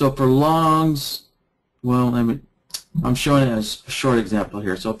so for longs, well, I'm showing it as a short example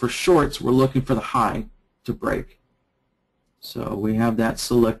here. So for shorts, we're looking for the high to break. So we have that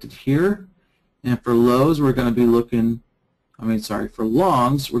selected here. And for lows, we're going to be looking, for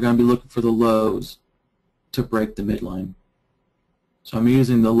longs, we're going to be looking for the lows to break the midline. So I'm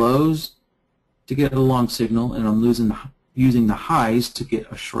using the lows to get a long signal, and I'm using the highs to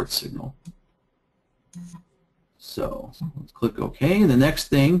get a short signal. So let's click OK. The next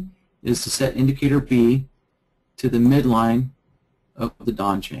thing is to set indicator B to the midline of the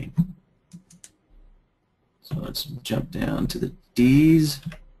Donchian. So let's jump down to the D's,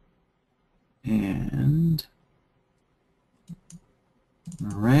 and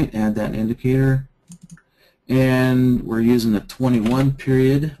all right, add that indicator, and we're using the 21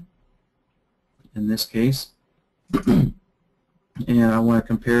 period in this case, and I want to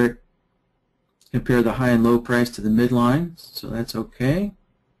compare the high and low price to the midline, so that's okay.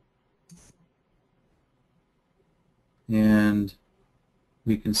 And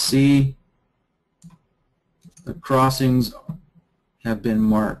we can see the crossings have been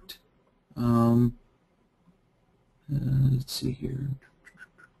marked. Let's see here.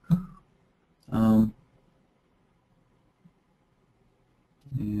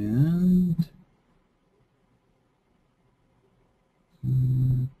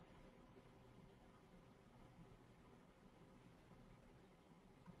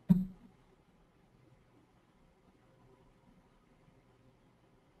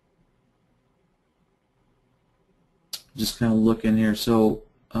 Just kind of look in here. So,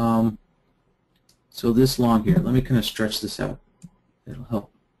 so this long here. Let me kind of stretch this out. It'll help.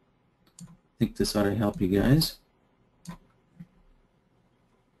 I think this ought to help you guys.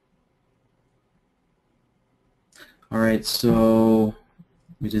 All right. So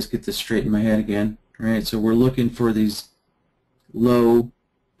let me just get this straight in my head again. All right. So we're looking for these low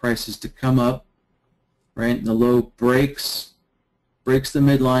prices to come up. Right. The low breaks the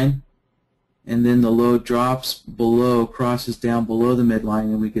midline. And then the low drops below, crosses down below the midline,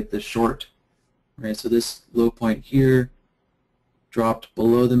 and we get the short Right, so this low point here dropped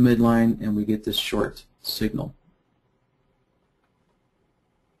below the midline, and we get this short signal.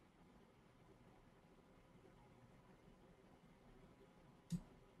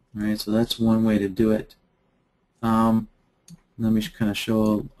 All right, so that's one way to do it. Let me kind of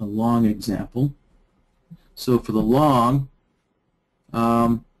show a long example. So for the long,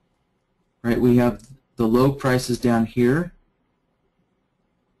 right, we have the low prices down here.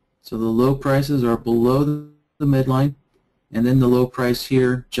 So the low prices are below the midline, and then the low price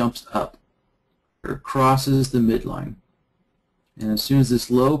here jumps up or crosses the midline. And as soon as this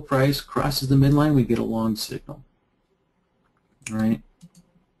low price crosses the midline, we get a long signal. All right.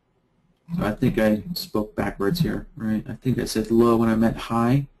 So I think I spoke backwards here, right? I think I said low when I meant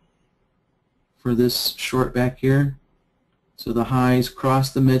high for this short back here. So the highs cross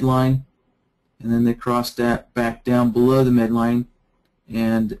the midline, and then they cross that back down below the midline,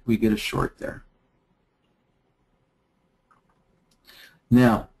 and we get a short there.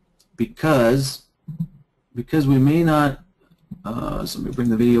 Now, because we may not, so let me bring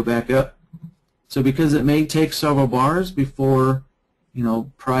the video back up. So because it may take several bars before,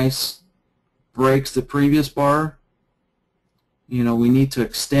 price breaks the previous bar, we need to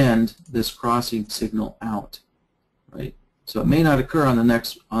extend this crossing signal out, right? So it may not occur on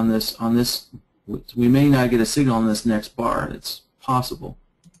this. We may not get a signal on this next bar. It's possible.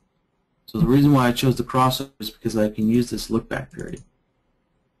 So the reason why I chose the crossover is because I can use this look-back period.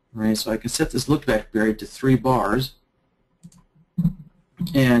 Right, so I can set this look-back period to 3 bars,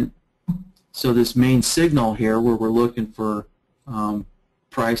 and so this main signal here, where we're looking for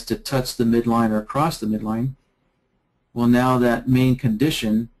price to touch the midline or cross the midline, well, now that main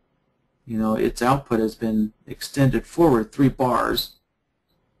condition, its output has been extended forward 3 bars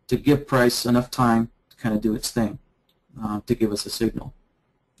to give price enough time to kind of do its thing, to give us a signal.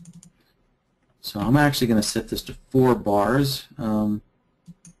 So I'm actually going to set this to 4 bars.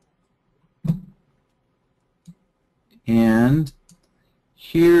 And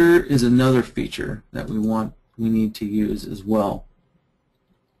here is another feature that we need to use as well.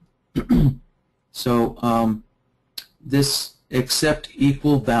 So this accept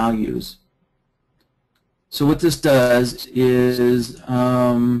equal values. So what this does is,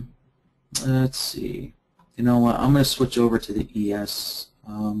 let's see, you know what, I'm going to switch over to the ES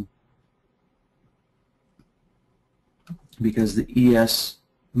because the ES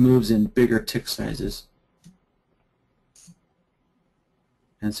moves in bigger tick sizes.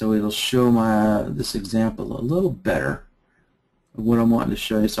 And so it'll show this example a little better of what I'm wanting to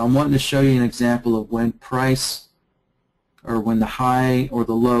show you. So I'm wanting to show you an example of when price, or when the high or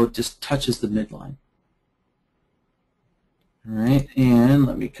the low just touches the midline. All right, and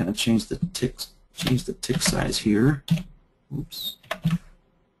let me kind of change the tick size here. Oops,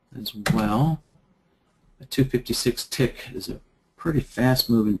 as well. A 256 tick is a pretty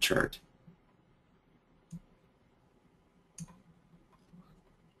fast-moving chart.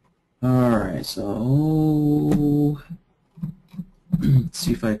 All right, so let's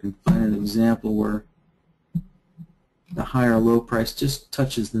see if I can find an example where the high or low price just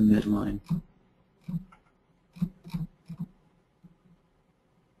touches the midline.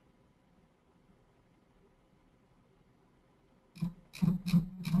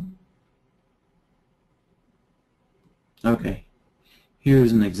 Okay,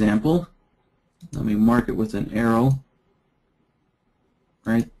 here's an example. Let me mark it with an arrow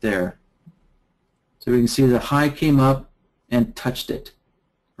right there. So we can see the high came up and touched it,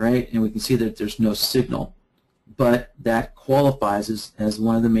 right? And we can see that there's no signal. But that qualifies as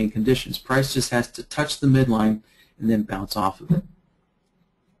one of the main conditions. Price just has to touch the midline and then bounce off of it.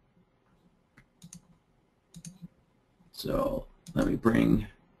 So let me bring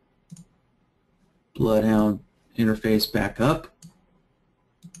BloodHound interface back up.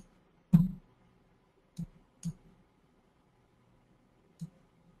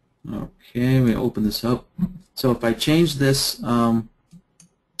 Okay, we open this up. So if I change this,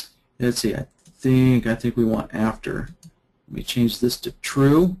 let's see, I think we want after. Let me change this to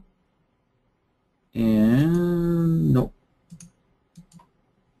true. And nope.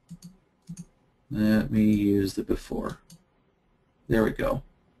 Let me use the before. There we go.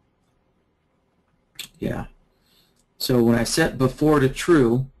 Yeah. So when I set before to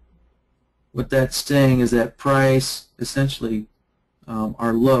true, what that's saying is that price, essentially,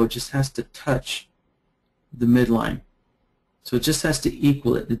 our low just has to touch the midline. So it just has to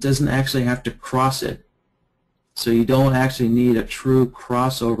equal it. It doesn't actually have to cross it. So you don't actually need a true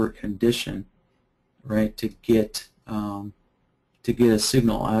crossover condition, right, to get a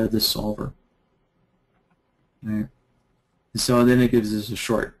signal out of the solver. Right. So then it gives us a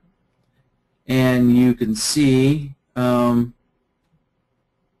short. and you can see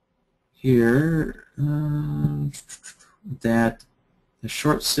here that the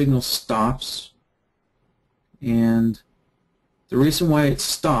short signal stops, and the reason why it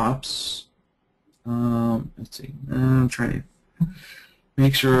stops, let's see, I'm trying to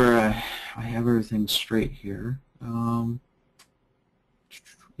make sure I have everything straight here.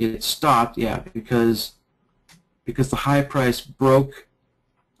 It stopped, yeah, because the high price broke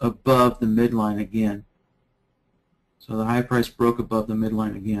above the midline again. So the high price broke above the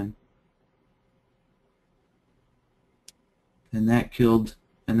midline again, and that killed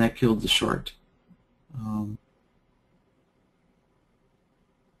the short.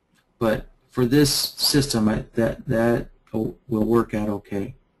 But for this system, that will work out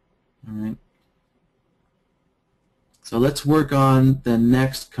okay. All right. So let's work on the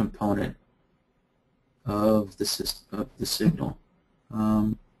next component of the system, of the signal,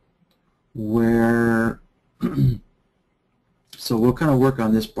 where so we'll kind of work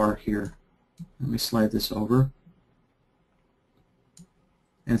on this bar here. Let me slide this over.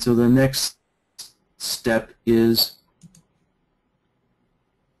 And so the next step is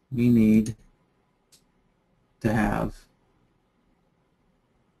we need to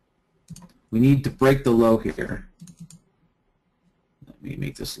break the low here. Let me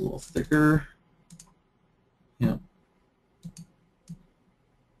make this a little thicker. Yeah.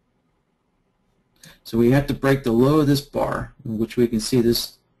 So we have to break the low of this bar, which we can see the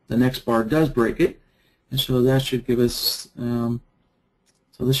next bar does break it, and so that should give us, so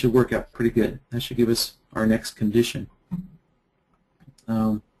this should work out pretty good. That should give us our next condition.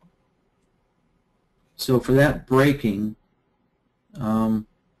 So for that breaking, I'm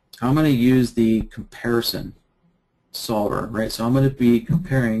going to use the comparison solver, right? So I'm going to be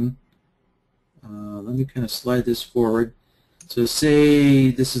comparing, let me kind of slide this forward. So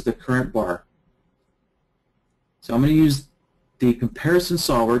say this is the current bar. So I'm going to use the comparison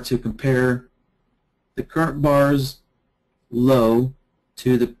solver to compare the current bar's low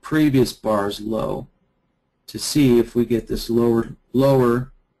to the previous bar's low to see if we get this lower low.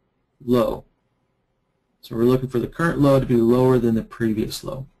 So we're looking for the current low to be lower than the previous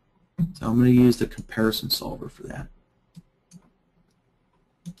low. So I'm going to use the comparison solver for that.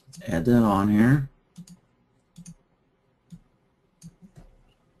 Let's add that on here.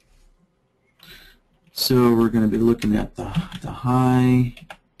 So we're going to be looking at the high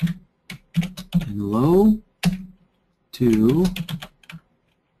and low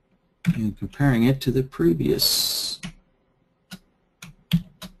and comparing it to the previous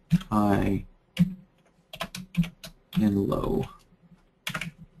high and low.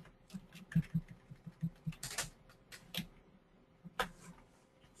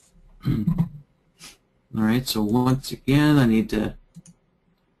 All right, so once again I need to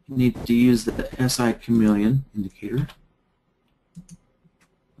use the SI chameleon indicator.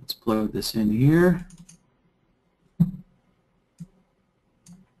 Let's plug this in here.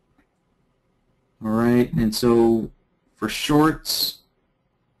 All right, and so for shorts,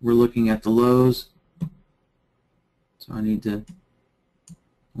 we're looking at the lows. So I want to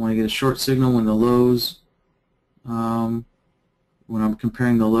get a short signal when the lows, when I'm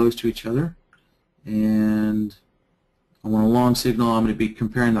comparing the lows to each other. And I want a long signal. I'm going to be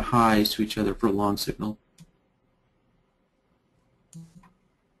comparing the highs to each other for a long signal.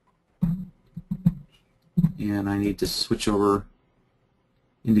 And I need to switch over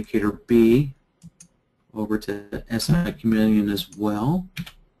indicator B over to SI chameleon as well.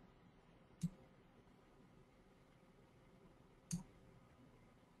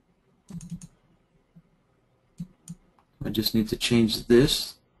 I just need to change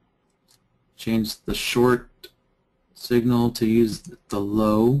this, change the short signal to use the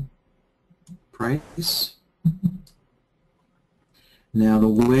low price. Now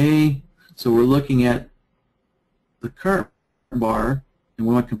so we're looking at the current bar and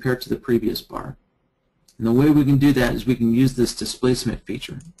we want to compare it to the previous bar. And the way we can do that is we can use this displacement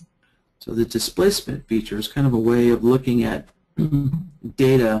feature. So the displacement feature is kind of a way of looking at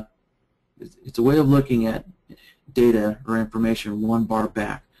data. It's a way of looking at data or information one bar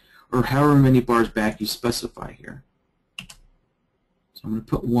back, or however many bars back you specify here. So I'm going to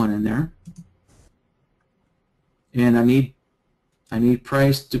put 1 in there, and I need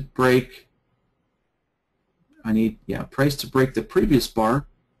price to break. Price to break the previous bar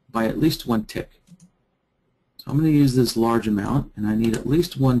by at least 1 tick. So I'm going to use this large amount, and I need at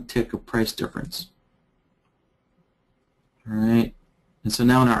least 1 tick of price difference. All right, and so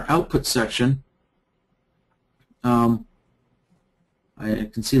now in our output section, I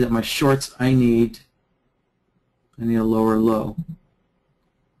can see that my shorts, I need a lower low.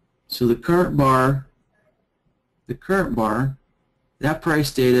 So the current bar, that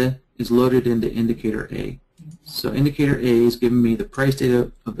price data is loaded into indicator A. So indicator A is giving me the price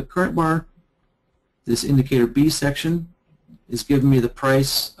data of the current bar. This indicator B section is giving me the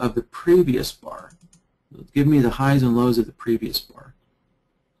price of the previous bar. It's giving me the highs and lows of the previous bar.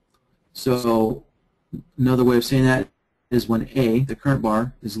 So another way of saying that is when A, the current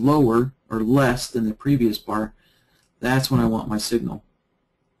bar, is lower or less than the previous bar, that's when I want my signal.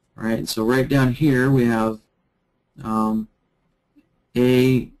 All right, so right down here we have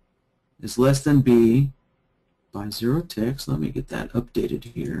A is less than B by 0 ticks. Let me get that updated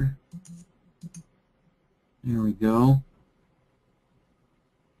here. There we go.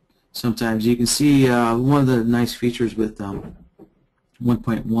 Sometimes you can see one of the nice features with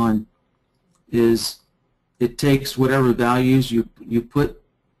 1.1 is it takes whatever values you put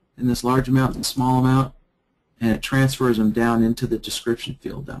in this large amount and small amount, and it transfers them down into the description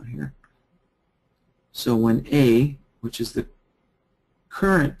field down here. So when A, which is the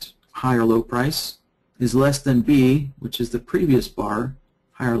current high or low price, is less than B, which is the previous bar,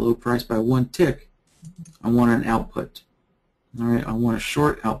 high or low price by 1 tick, I want an output. All right, I want a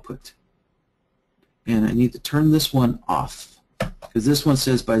short output. And I need to turn this one off, because this one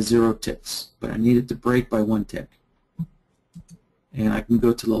says by 0 ticks, but I need it to break by 1 tick. And I can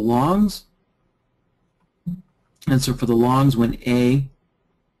go to the longs. And so for the longs, when A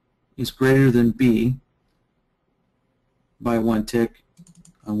is greater than B by 1 tick,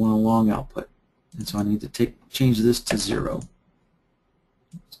 I want a long output. And so I need to change this to 0.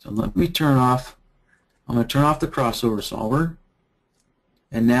 So let me turn off, I'm going to turn off the crossover solver,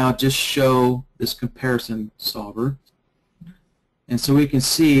 and now just show this comparison solver. And so we can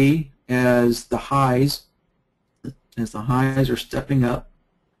see as the highs are stepping up,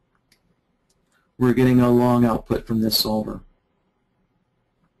 we're getting a long output from this solver.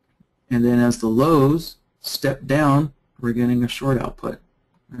 And then as the lows step down, we're getting a short output.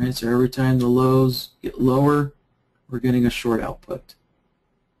 All right, so every time the lows get lower, we're getting a short output.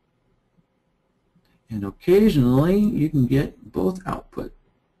 And occasionally, you can get both output.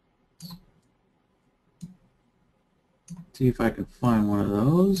 See if I can find one of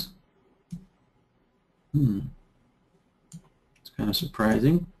those. It's kind of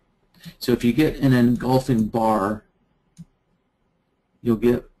surprising. So if you get an engulfing bar, you'll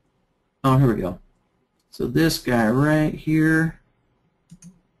get, oh, here we go. So this guy right here,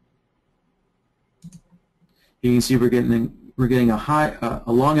 you can see we're getting a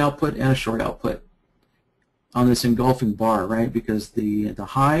long output and a short output on this engulfing bar, right? Because the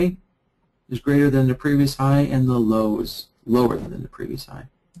high is greater than the previous high and the low is lower than the previous high.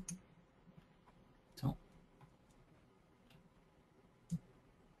 So,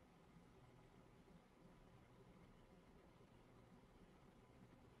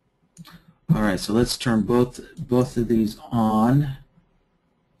 all right, so let's turn both of these on,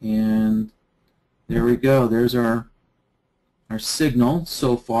 and there we go. There's our signal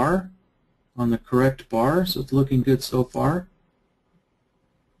so far on the correct bar, so it's looking good so far.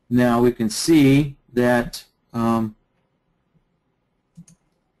 Now we can see that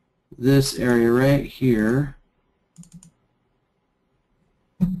this area right here,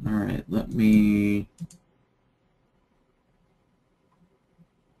 all right, let me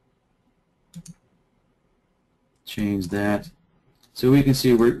change that. So we can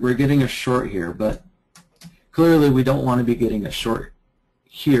see we're getting a short here, but clearly we don't want to be getting a short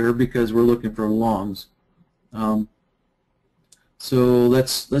here because we're looking for longs. So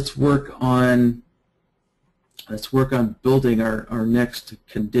let's work on building our next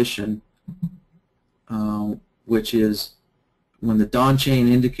condition, which is when the Donchian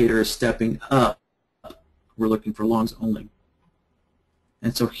indicator is stepping up, we're looking for longs only.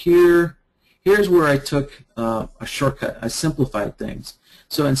 And so here's where I took a shortcut. I simplified things.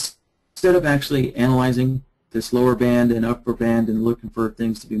 So instead of actually analyzing this lower band and upper band and looking for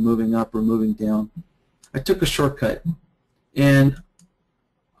things to be moving up or moving down, I took a shortcut, and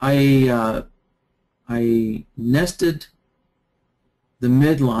I nested the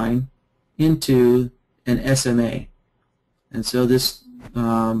midline into an SMA. And so this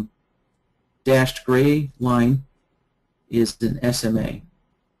dashed gray line is an SMA.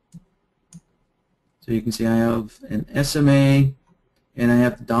 So you can see I have an SMA and I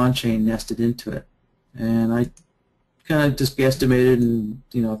have the Donchian nested into it. And I kind of just guesstimated and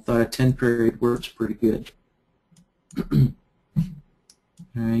thought a 10 period works pretty good. All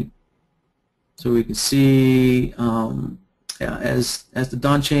right. So we can see as the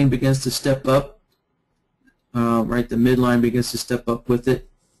Donchian begins to step up, right, the midline begins to step up with it,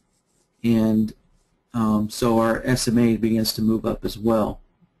 and so our SMA begins to move up as well.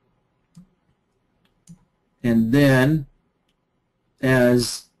 And then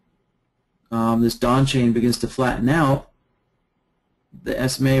as this Donchian begins to flatten out, the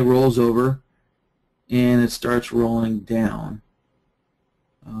SMA rolls over and it starts rolling down.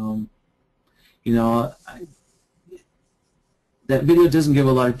 You know, that video doesn't give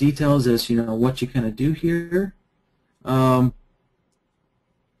a lot of details as what you kind of do here. You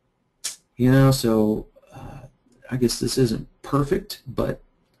know, so I guess this isn't perfect, but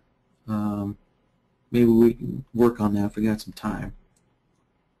maybe we can work on that if we got some time.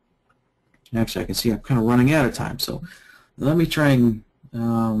 Actually, I can see I'm kind of running out of time, so let me try and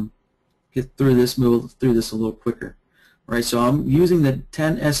get through this, move through this a little quicker. All right, so I'm using the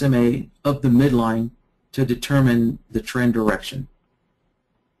 10 SMA of the midline to determine the trend direction.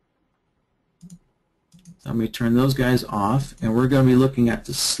 So I'm going to turn those guys off, and we're going to be looking at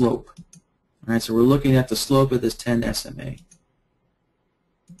the slope. All right, so we're looking at the slope of this 10 SMA.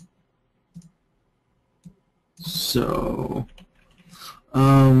 So,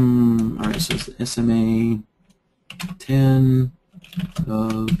 all right, so it's the SMA 10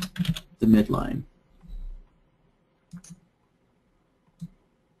 of the midline.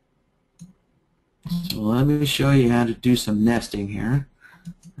 So let me show you how to do some nesting here.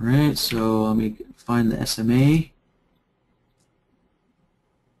 All right, so let me find the SMA.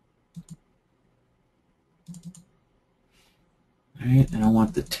 All right, and I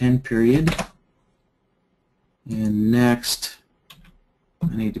want the 10 period. And next,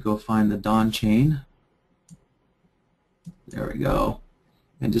 I need to go find the Donchian. There we go.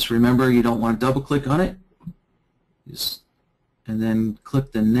 And just remember, you don't want to double click on it. And then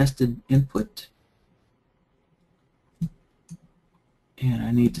click the nested input. And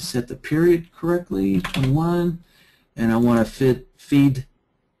I need to set the period correctly, 21. And I want to feed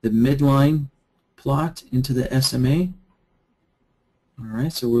the midline plot into the SMA. All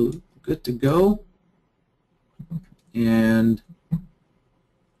right, so we're good to go. And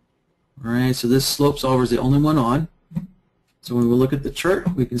all right, so this slope solver is the only one on. So when we look at the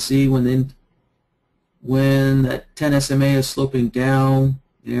chart, we can see when that 10 SMA is sloping down,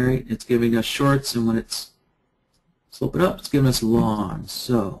 there it's giving us shorts, and when it's sloping up, it's giving us longs.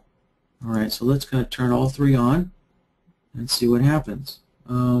 So, all right, so let's kind of turn all three on and see what happens.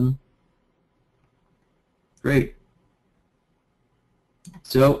 Great.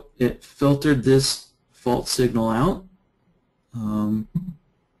 So it filtered this fault signal out.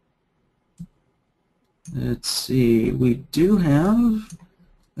 Let's see, we do have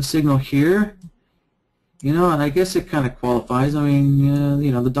a signal here, and I guess it kind of qualifies. I mean,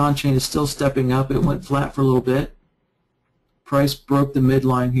 the Donchian is still stepping up. It went flat for a little bit. Price broke the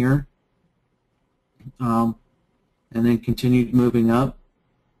midline here, and then continued moving up.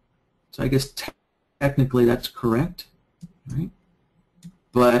 So I guess technically that's correct, right?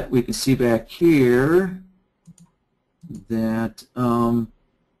 But we can see back here that, well,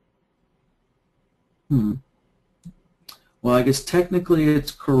 I guess technically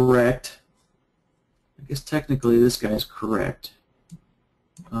it's correct. I guess technically this guy's correct.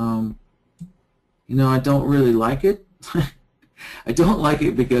 I don't really like it. I don't like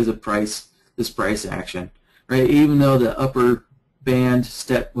it because of this price action, right? Even though the upper band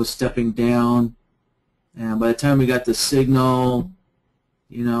was stepping down, and by the time we got the signal,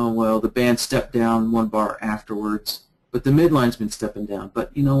 well, the band stepped down 1 bar afterwards, but the midline's been stepping down.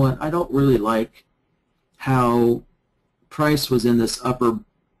 But you know what? I don't really like how price was in this upper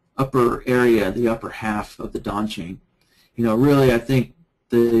area, the upper half of the Donchian. Really, I think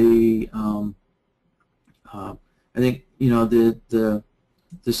the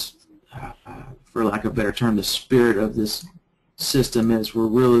for lack of a better term, the spirit of this system is we're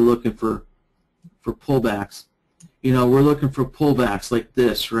really looking for pullbacks. We're looking for pullbacks like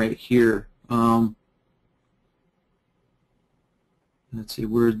this right here. Let's see,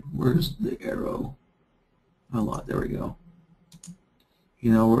 where's the arrow? Oh, there we go.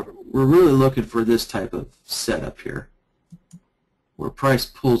 We're really looking for this type of setup here, where price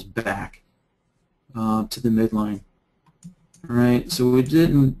pulls back to the midline. All right, so we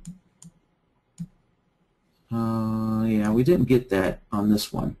didn't. Yeah, we didn't get that on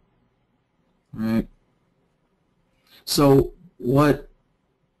this one. All right. So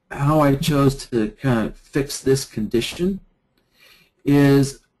how I chose to kind of fix this condition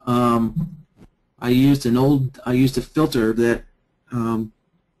is I used a filter that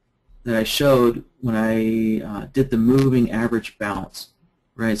I showed when I did the moving average balance,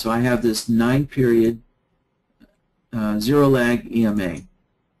 right? So I have this 9-period 0 lag EMA,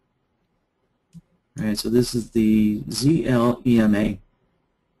 right? So this is the ZL EMA,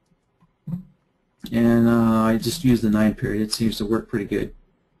 and I just used the 9-period. It seems to work pretty good.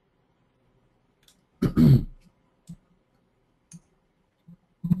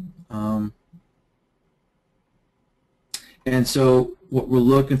 And so what we're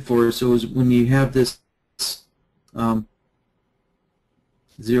looking for is when you have this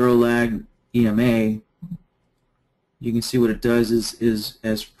zero lag EMA, you can see what it does is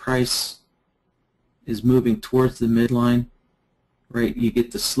as price is moving towards the midline, right, you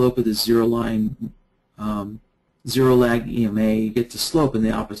get the slope of the zero line, zero lag EMA, you get the slope in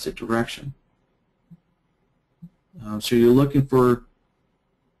the opposite direction. So you're looking for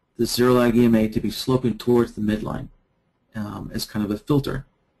the zero lag EMA to be sloping towards the midline as kind of a filter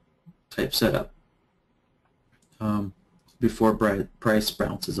type setup before price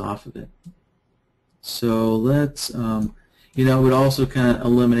bounces off of it. So let's, it would also kind of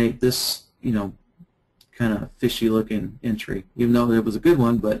eliminate this, kind of fishy looking entry, even though it was a good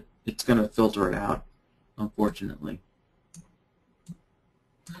one, but it's going to filter it out, unfortunately.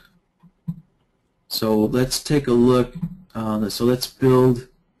 So let's take a look. So let's build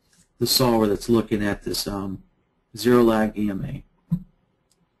the solver that's looking at this zero lag EMA.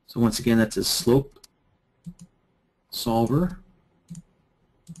 So once again, that's a slope solver.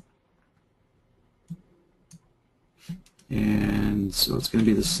 And so it's going to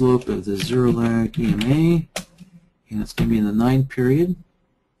be the slope of the zero lag EMA, and it's going to be in the 9 period.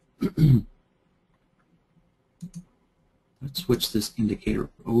 Let's switch this indicator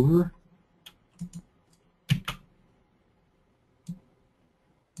over.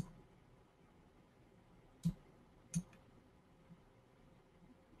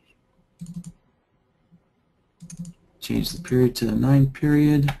 Change the period to the 9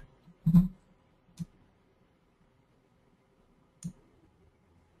 period.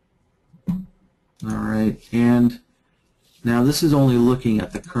 Alright, and now this is only looking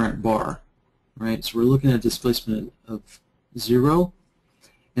at the current bar, right? So we're looking at displacement of 0.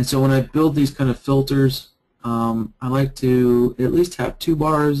 And so when I build these kind of filters, I like to at least have 2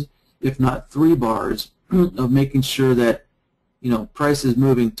 bars, if not 3 bars, of making sure that, price is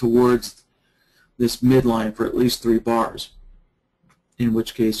moving towards this midline for at least 3 bars, in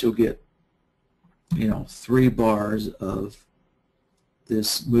which case you'll get, 3 bars of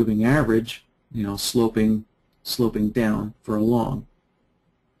this moving average, sloping down for a long.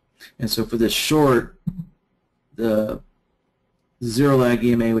 And so for this short, the zero lag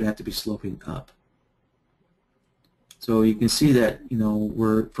EMA would have to be sloping up. So you can see that,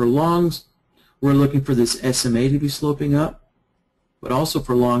 for longs, we're looking for this SMA to be sloping up, but also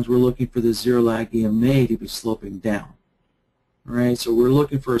for longs, we're looking for the zero lag EMA to be sloping down. All right, so we're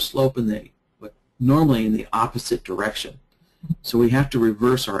looking for a slope normally in the opposite direction. So we have to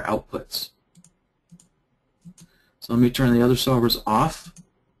reverse our outputs. So let me turn the other solvers off.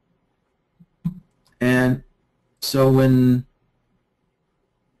 And so when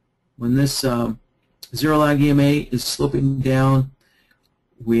this zero lag EMA is sloping down,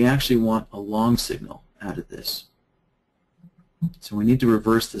 we actually want a long signal out of this. So we need to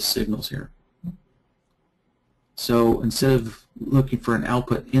reverse the signals here. So instead of looking for an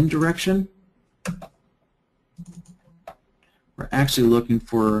output in direction, we're actually looking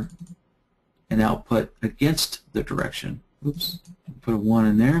for an output against the direction. Oops, put a 1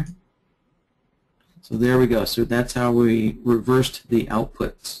 in there. So there we go. So that's how we reversed the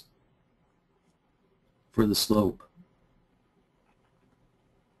outputs for the slope.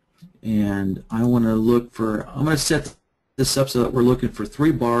 And I want to look for, I'm going to set this up so that we're looking for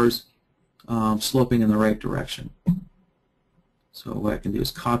 3 bars sloping in the right direction. So what I can do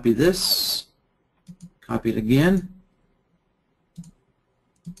is copy this, copy it again,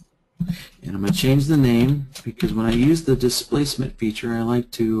 and I'm going to change the name because when I use the displacement feature, I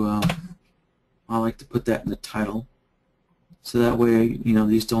like to put that in the title, so that way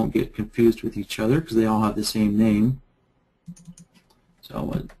these don't get confused with each other because they all have the same name. So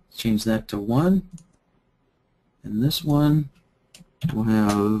I'll change that to 1, and this one will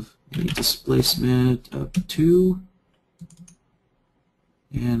have a displacement of 2,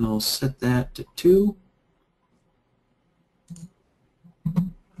 and I'll set that to 2.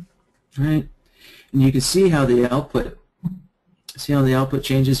 Right, and you can see how the output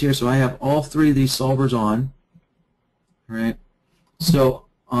changes here. So I have all 3 of these solvers on. Right, so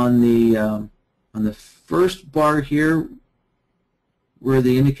on the first bar here, where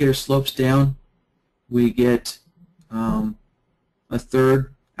the indicator slopes down, we get a 1/3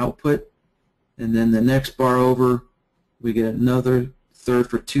 output, and then the next bar over, we get another 1/3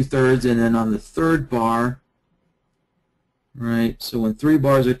 for 2/3, and then on the 3rd bar. Right, so when 3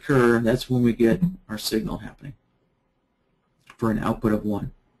 bars occur, that's when we get our signal happening for an output of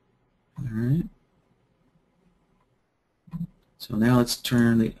 1. All right. So now let's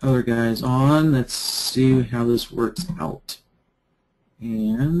turn the other guys on. Let's see how this works out.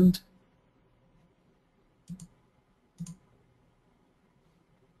 and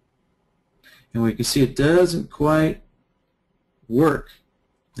we can see it doesn't quite work.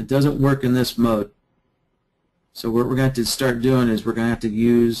 It doesn't work in this mode. So what we're going to start doing is we're going to have to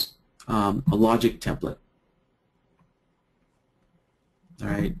use a logic template. All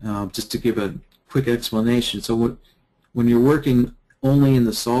right, just to give a quick explanation. So when you're working only in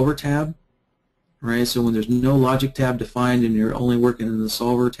the solver tab, right? So when there's no logic tab defined and you're only working in the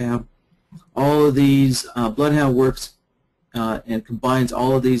solver tab, all of these BloodHound works and combines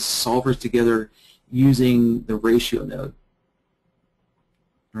all of these solvers together using the ratio node.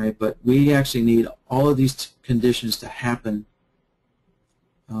 Right, but we actually need all of these conditions to happen.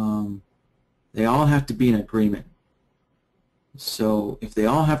 They all have to be in agreement. So if they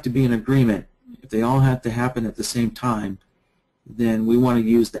all have to be in agreement, if they all have to happen at the same time, then we want to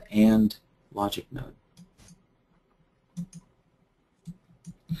use the AND logic node.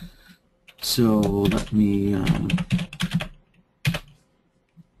 So let me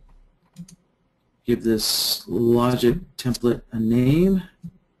give this logic template a name.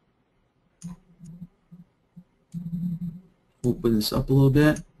 Open this up a little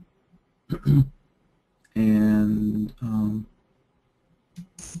bit and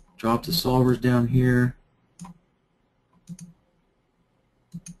drop the solvers down here.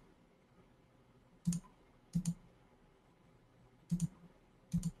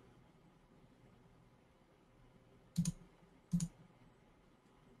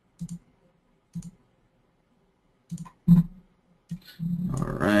 All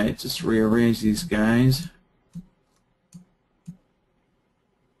right, just rearrange these guys.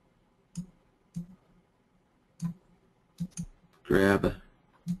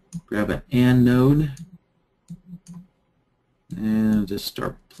 Grab an AND node and just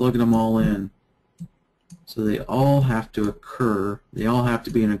start plugging them all in. So they all have to occur. They all have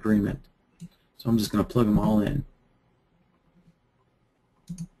to be in agreement. So I'm just going to plug them all in.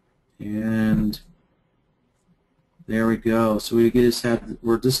 And there we go. So we're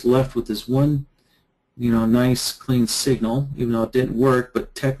just left with this one, nice clean signal, even though it didn't work,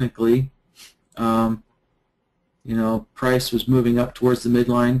 but technically, price was moving up towards the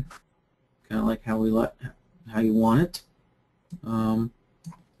midline, kind of like how you want it.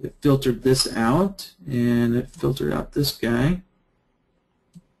 It filtered this out, and it filtered out this guy.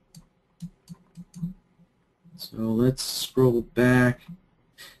 So let's scroll back.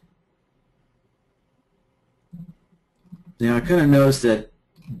 Now I kind of noticed that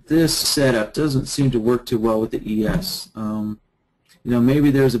this setup doesn't seem to work too well with the ES. Maybe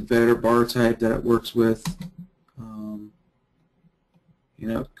there's a better bar type that it works with.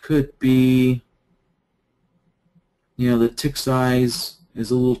 It could be, the tick size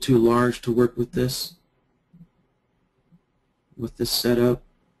is a little too large to work with this setup.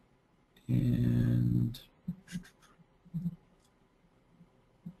 And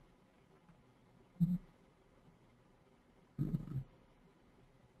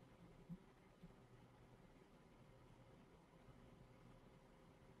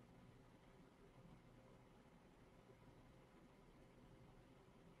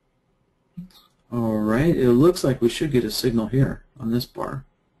all right, it looks like we should get a signal here on this bar.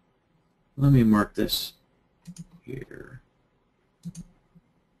 Let me mark this here.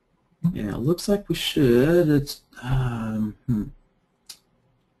 Yeah, it looks like we should. It's kind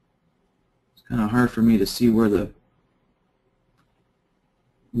of hard for me to see where the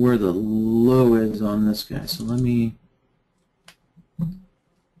low is on this guy. So let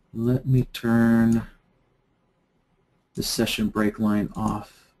me turn the session break line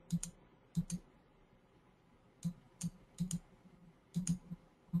off.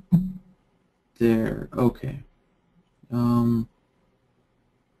 There, okay. All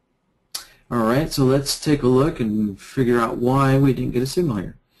right, so let's take a look and figure out why we didn't get a signal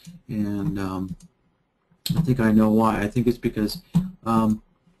here. And I think I know why. I think it's because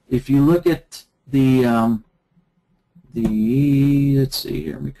if you look at the let's see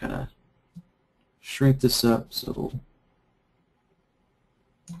here, let me kind of shrink this up so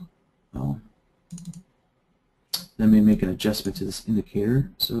let me make an adjustment to this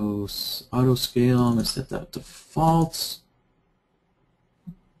indicator. So auto scale, I'm going to set that to false.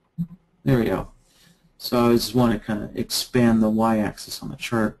 There we go. So I just want to kind of expand the y-axis on the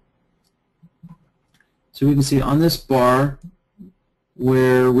chart. So we can see on this bar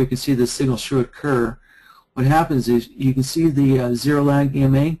where we can see the signal should occur, what happens is you can see the zero lag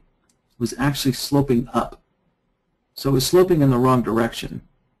EMA was actually sloping up. So it was sloping in the wrong direction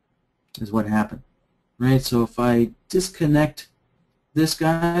is what happened. Right, so if I disconnect this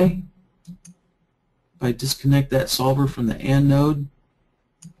guy, if I disconnect that solver from the AND node,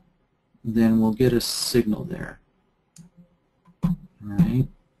 then we'll get a signal there. All right.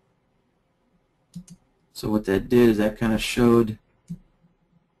 So what that did is that kind of showed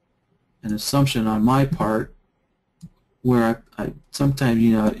an assumption on my part where I sometimes,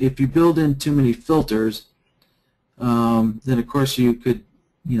 you know, if you build in too many filters, then of course you could,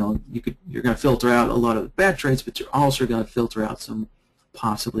 you know, you're going to filter out a lot of the bad trades, but you're also going to filter out some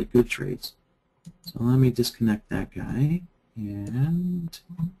possibly good trades. So let me disconnect that guy, and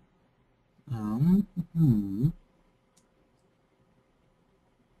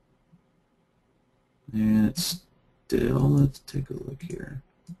and it's still, let's take a look here.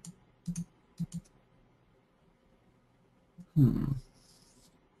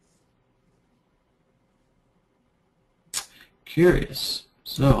 Curious.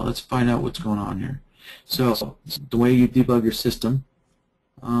 So let's find out what's going on here. So the way you debug your system,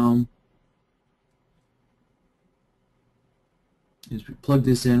 is we plug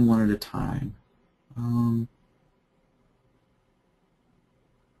this in one at a time.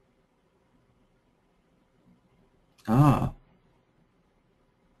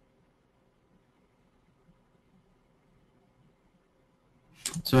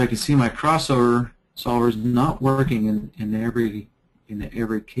 So I can see my crossover solver is not working in every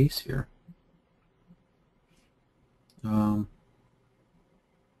case here.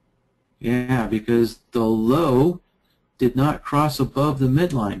 Yeah, because the low did not cross above the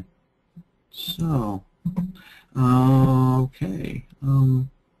midline. So, okay.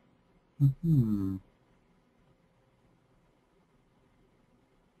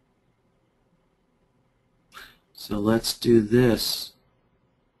 So let's do this.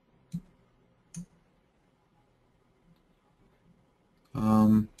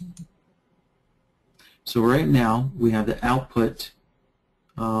 So right now we have the output.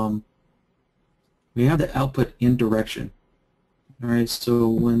 We have the output in direction. All right. So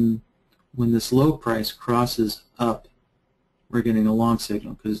when this low price crosses up, we're getting a long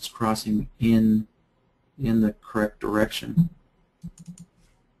signal because it's crossing in the correct direction.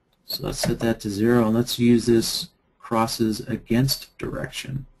 So let's set that to 0, and let's use this crosses against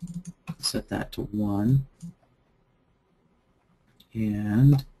direction. Set that to 1.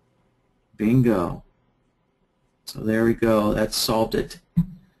 And bingo. So there we go. That solved it.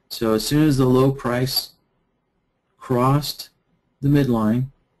 So as soon as the low price crossed the midline,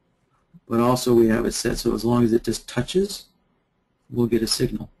 but also we have it set so as long as it just touches, we'll get a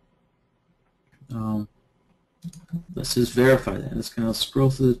signal. Let's just verify that. Let's kind of scroll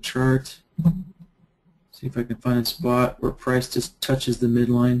through the chart, see if I can find a spot where price just touches the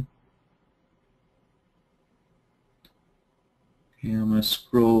midline. Okay, I'm going to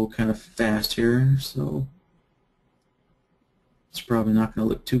scroll kind of fast here, so it's probably not going to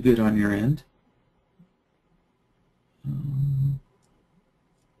look too good on your end.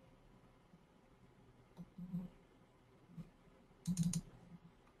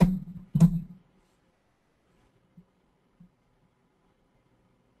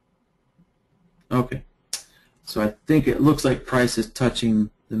 Okay, so I think it looks like price is touching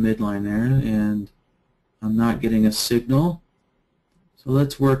the midline there, and I'm not getting a signal. So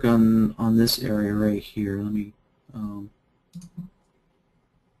let's work on this area right here. Let me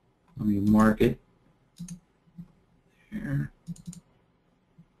mark it here.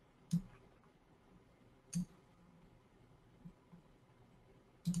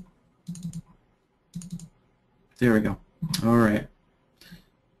 There we go. All right.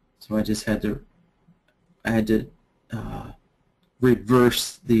 So I just had to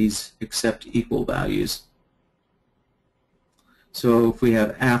reverse these except equal values. So if we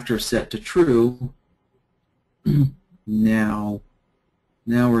have after set to true, now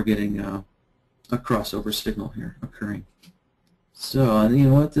we're getting a crossover signal here occurring. So, and you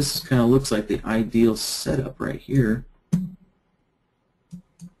know what? This kind of looks like the ideal setup right here.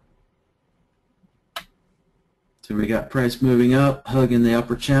 So we got price moving up, hugging the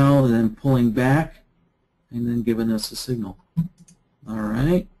upper channel, and then pulling back, and then giving us a signal. All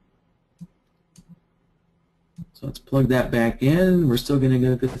right. So let's plug that back in. We're still getting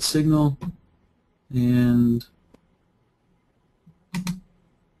a good signal, and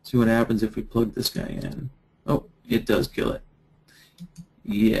see what happens if we plug this guy in. Oh, it does kill it.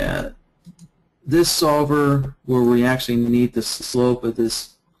 Yeah. This solver, where we actually need the slope of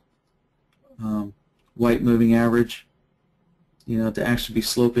this white moving average, you know, to actually be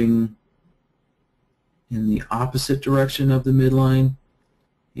sloping in the opposite direction of the midline.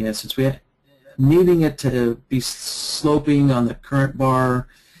 Yeah, since we needing it to be sloping on the current bar,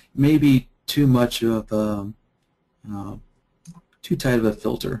 maybe too much of too tight of a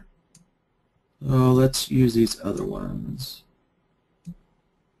filter. So let's use these other ones.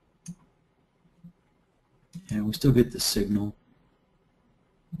 and we still get the signal.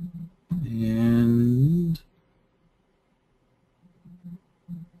 And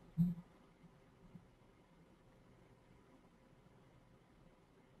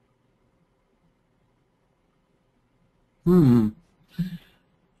all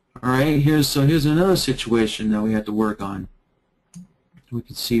right, here's another situation that we have to work on. We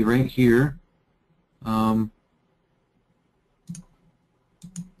can see right here on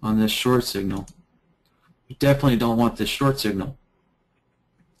this short signal. We definitely don't want this short signal.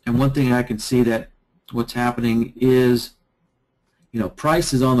 And one thing I can see that what's happening is,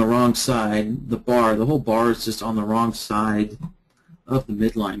 price is on the wrong side. The whole bar is just on the wrong side of the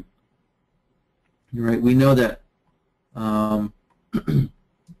midline. Right? We know that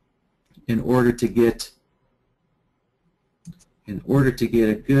in order to get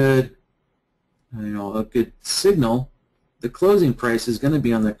a good a good signal, the closing price is going to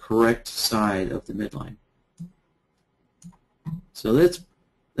be on the correct side of the midline. So let's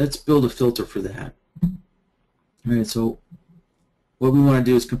build a filter for that. All right, so what we want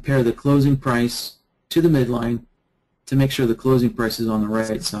to do is compare the closing price to the midline to make sure the closing price is on the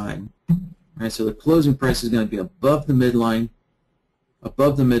right side. All right, so the closing price is going to be above the midline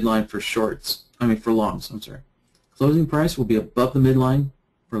for shorts. For longs. I'm sorry. Closing price will be above the midline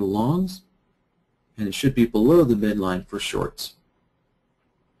for longs, and it should be below the midline for shorts.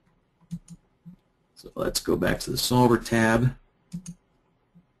 So let's go back to the solver tab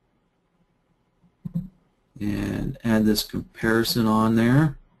and add this comparison on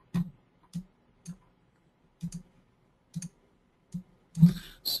there.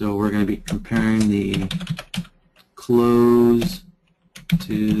 So we're going to be comparing the close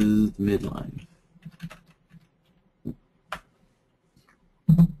to the midline.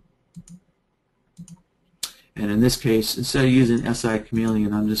 And in this case, instead of using SI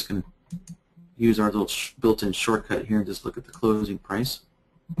Chameleon, I'm just going to use our little built-in shortcut here and just look at the closing price.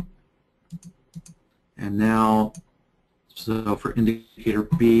 And now, so for indicator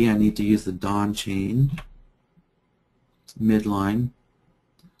B, I need to use the Donchian midline.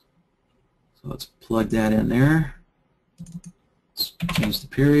 So let's plug that in there. Let's change the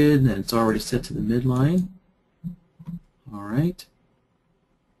period, and it's already set to the midline. All right.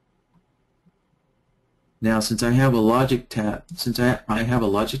 Now, since I have a logic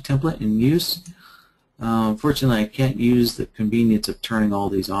template in use, unfortunately, I can't use the convenience of turning all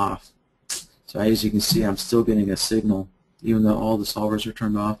these off. So as you can see, I'm still getting a signal, even though all the solvers are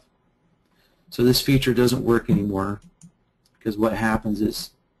turned off. So this feature doesn't work anymore, because what happens is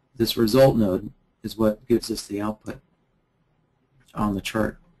this result node is what gives us the output on the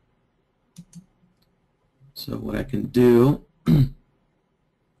chart. So what I can do,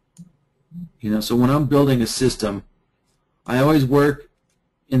 so when I'm building a system, I always work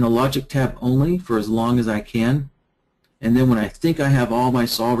in the logic tab only for as long as I can. And then when I think I have all my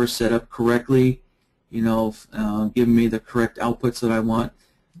solvers set up correctly, giving me the correct outputs that I want,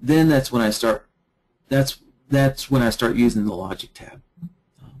 then that's when I start. That's when I start using the logic tab.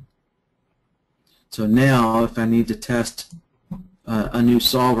 So now, if I need to test a new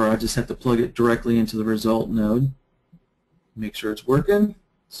solver, I just have to plug it directly into the result node, make sure it's working.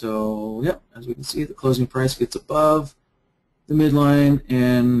 So, yep, as we can see, the closing price gets above the midline,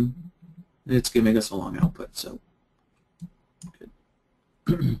 and it's giving us a long output. So, good.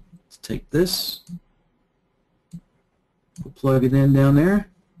 Let's take this, we'll plug it in down there,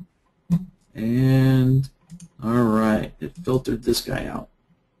 and all right, it filtered this guy out.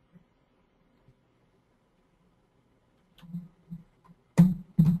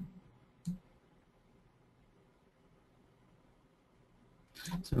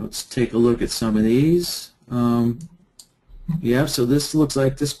 So let's take a look at some of these. Yeah, so this looks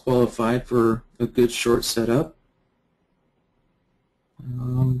like this qualified for a good short setup.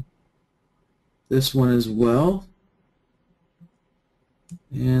 This one as well.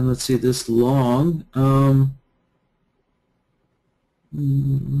 And let's see this long.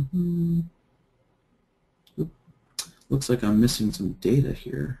 Looks like I'm missing some data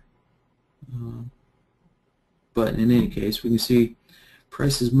here. But in any case, we can see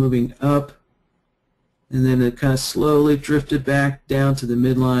price is moving up, and then it kind of slowly drifted back down to the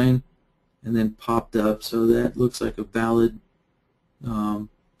midline and then popped up. So that looks like a valid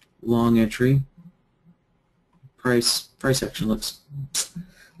long entry. Price action looks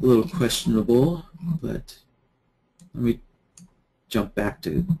a little questionable, but let me jump back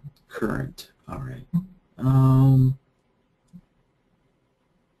to current. All right.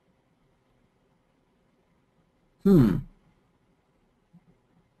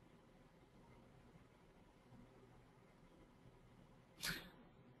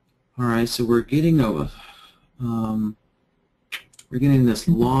 All right, so we're getting a we're getting this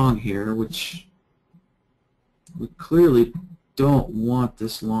long here, which we clearly don't want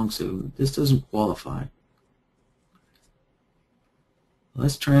this long, so this doesn't qualify.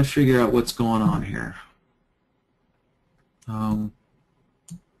 Let's try and figure out what's going on here.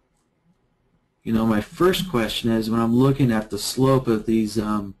 You know, my first question is, when I'm looking at the slope of these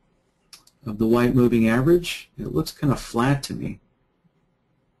of the white moving average, it looks kind of flat to me.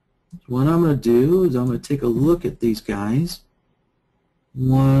 So what I'm going to do is I'm going to take a look at these guys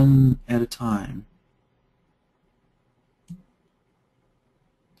one at a time.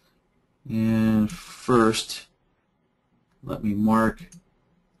 And first, let me mark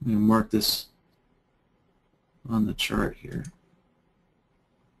this on the chart here.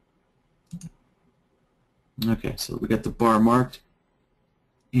 Okay, so we got the bar marked,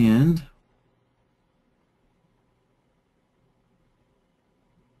 and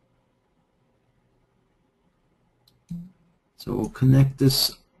so we'll connect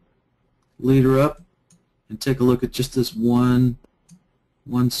this leader up and take a look at just this one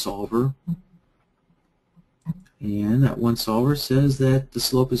solver. And that one solver says that the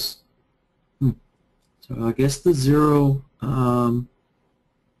slope is, so I guess the zero,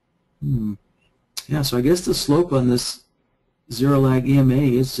 yeah, so I guess the slope on this zero lag EMA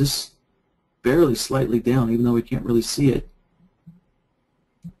is just barely slightly down, even though we can't really see it.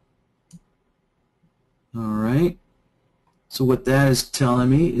 All right. So what that is telling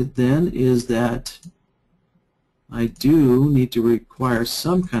me then is that I do need to require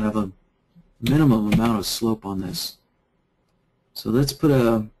some kind of a minimum amount of slope on this. So let's put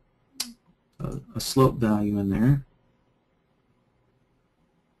a slope value in there.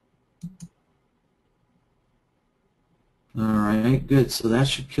 All right, good. So that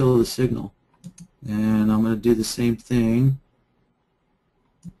should kill the signal. And I'm going to do the same thing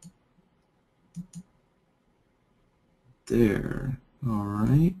there. All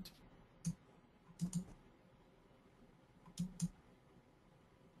right.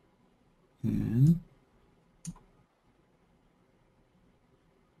 And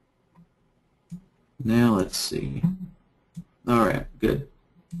now let's see. All right, good.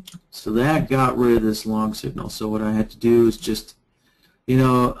 So that got rid of this long signal. So what I had to do is just, you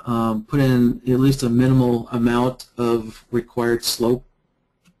know, put in at least a minimal amount of required slope,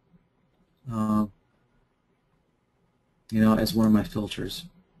 you know, as one of my filters.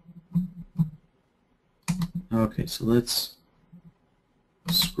 Okay, so let's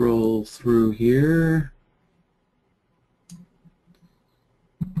scroll through here.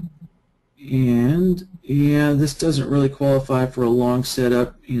 And yeah, this doesn't really qualify for a long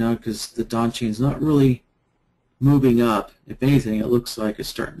setup, you know, because the Donchian is not really moving up. If anything, it looks like it's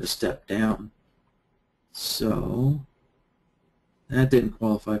starting to step down. So that didn't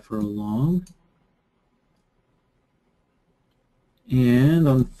qualify for a long. And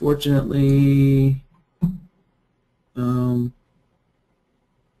unfortunately, well,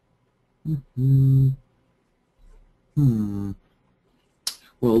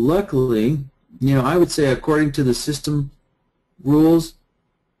 luckily, you know, I would say according to the system rules,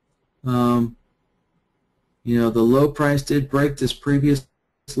 you know, the low price did break this previous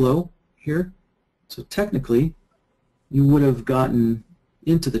low here. So technically, you would have gotten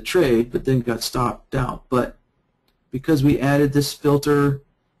into the trade, but then got stopped out. But because we added this filter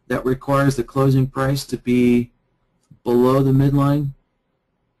that requires the closing price to be below the midline,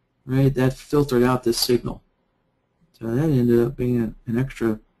 right, that filtered out this signal. So that ended up being an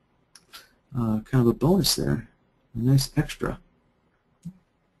extra, kind of a bonus there, a nice extra.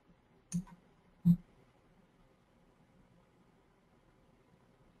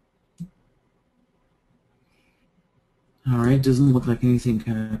 All right, doesn't look like anything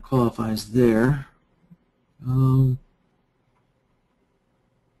kind of qualifies there.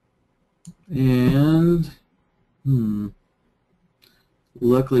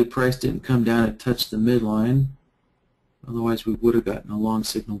 Luckily price didn't come down and touch the midline. Otherwise, we would have gotten a long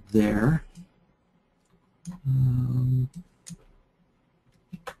signal there.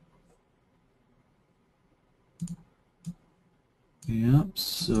 Yep,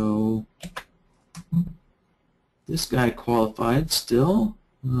 so this guy qualified still.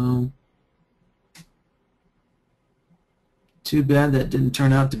 Too bad that didn't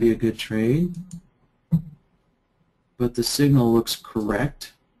turn out to be a good trade. But the signal looks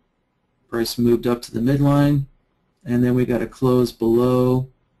correct. Price moved up to the midline. And then we got to close below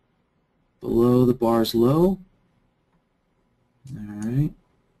the bar's low. All right.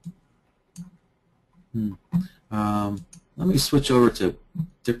 Let me switch over to a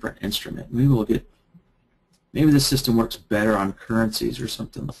different instrument. Maybe the system works better on currencies or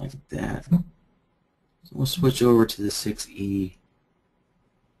something like that. So we'll switch over to the 6E.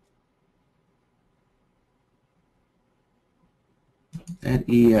 That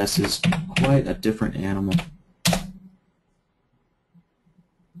ES is quite a different animal.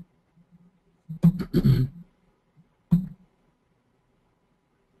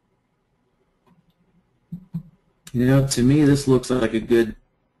 You know, to me, this looks like a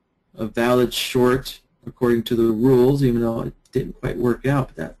valid short according to the rules, even though it didn't quite work out.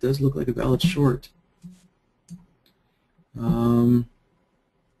 But that does look like a valid short.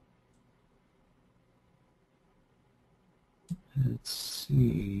 Let's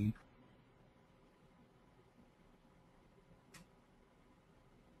see.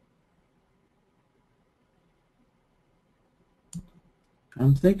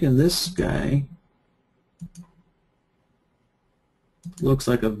 I'm thinking this guy looks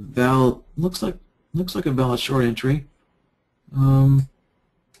like a valid short entry.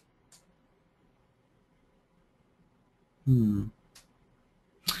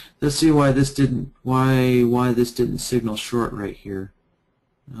 Let's see why this didn't signal short right here.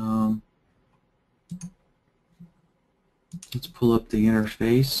 Let's pull up the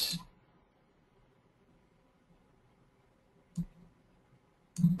interface.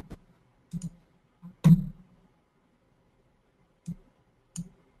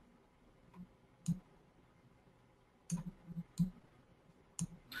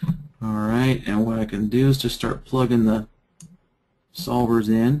 Alright, and what I can do is just start plugging the solvers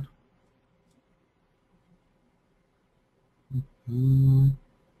in.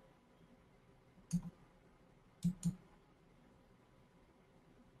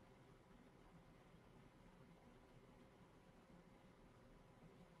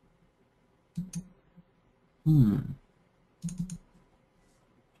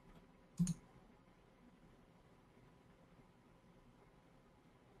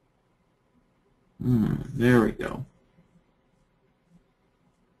 There we go.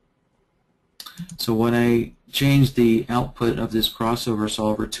 So when I changed the output of this crossover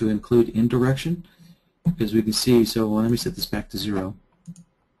solver to include indirection, because we can see, so let me set this back to 0. All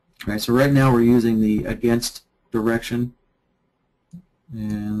right, so right now we're using the against direction.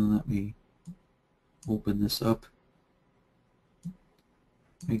 And let me open this up.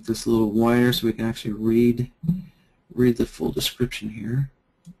 Make this a little wider so we can actually read the full description here.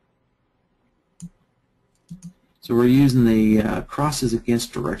 So we're using the crosses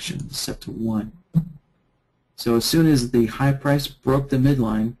against direction set to 1. So as soon as the high price broke the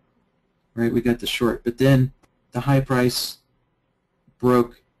midline, right, we got the short. But then the high price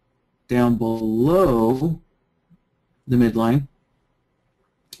broke down below the midline,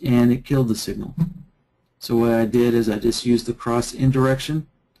 and it killed the signal. So what I did is I just used the cross in direction.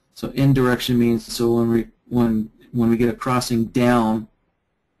 So in direction means so when we get a crossing down,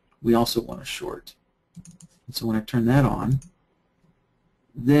 we also want a short. And so when I turn that on,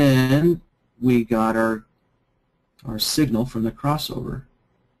 then we got our signal from the crossover.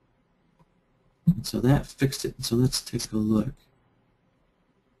 And so that fixed it. So let's take a look.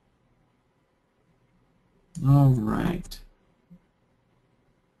 All right.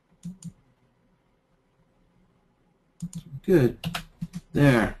 Good.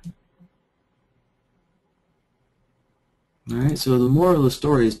 There. All right, so the moral of the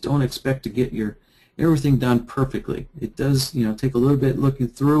story is don't expect to get your everything done perfectly. It does, take a little bit looking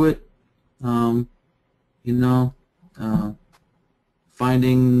through it,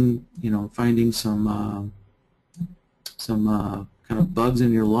 finding some kind of bugs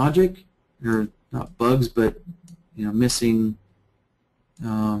in your logic, or not bugs, but missing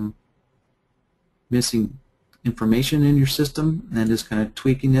information in your system, and then just kind of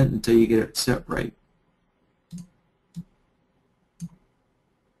tweaking it until you get it set right.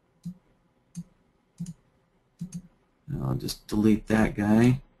 I'll just delete that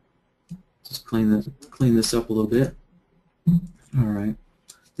guy. Just clean this up a little bit. All right.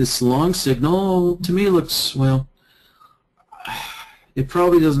 This long signal to me looks, well, it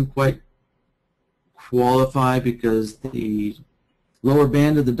probably doesn't quite qualify because the lower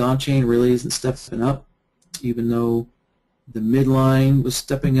band of the Donchian really isn't stepping up, even though the midline was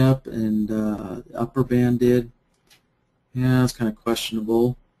stepping up and the upper band did. Yeah, it's kind of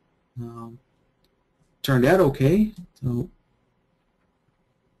questionable. Turned out okay. So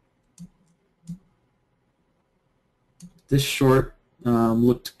this short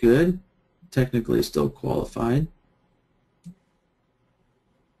looked good. Technically still qualified.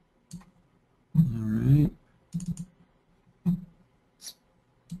 All right.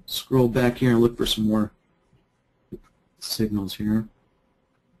 Scroll back here and look for some more signals here.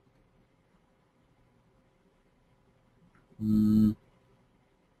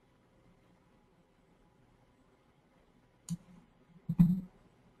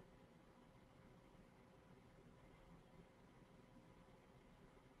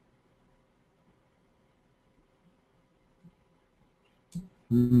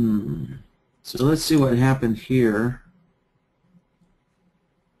 So let's see what happened here.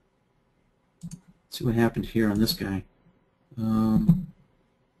 Let's see what happened here on this guy. Well,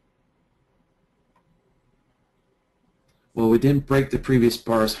 we didn't break the previous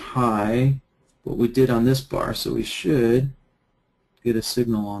bar's high, but we did on this bar, so we should get a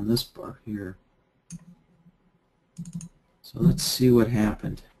signal on this bar here. So let's see what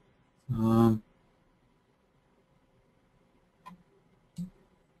happened.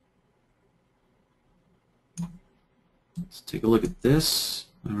 Let's take a look at this.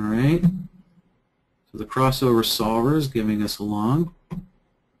 All right. So the crossover solver is giving us a long.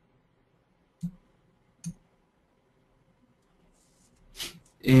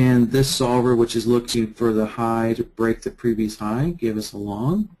 And this solver, which is looking for the high to break the previous high, give us a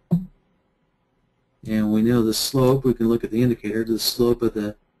long. And we know the slope. We can look at the indicator. The slope of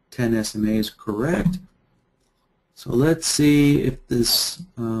the 10 SMA is correct. So let's see if this...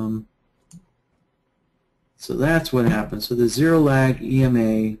 so that's what happened. So the zero lag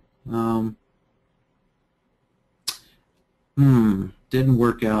EMA didn't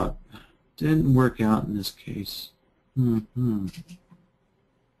work out. Didn't work out in this case.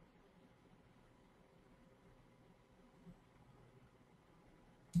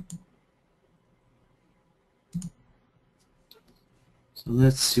 So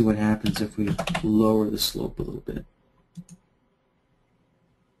let's see what happens if we lower the slope a little bit.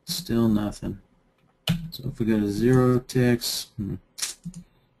 Still nothing. So if we go to 0 ticks,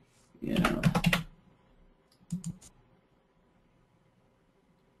 yeah.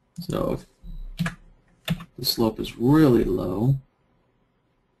 So if the slope is really low,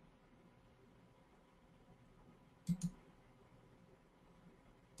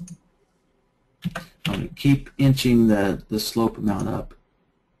 I'm going to keep inching the slope amount up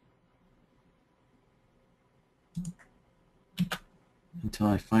until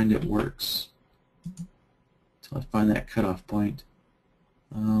I find it works. Until I find that cutoff point.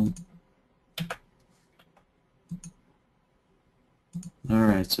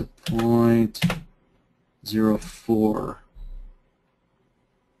 Alright, so 0.04.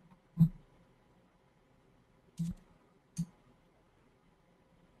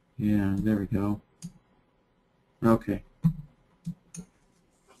 Yeah, there we go. Okay.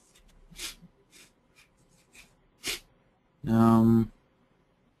 All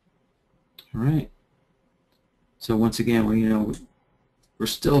right. So once again, we're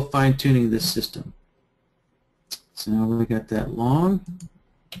still fine-tuning this system. So now we got that long.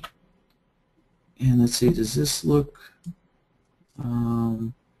 And let's see, does this look...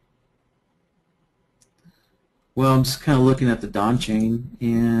 well, I'm just kind of looking at the Donchian,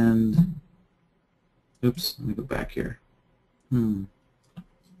 and... oops, let me go back here.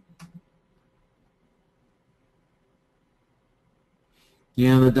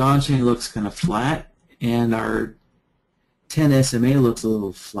 Yeah, the Donchian looks kind of flat, and our 10 SMA looks a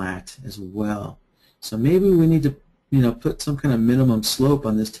little flat as well. So maybe we need to, put some kind of minimum slope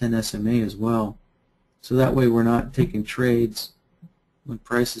on this 10 SMA as well. So that way we're not taking trades when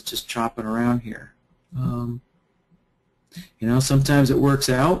price is just chopping around here. Sometimes it works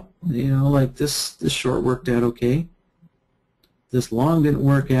out. Like this short worked out okay. This long didn't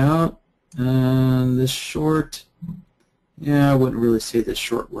work out. And this short, yeah, I wouldn't really say this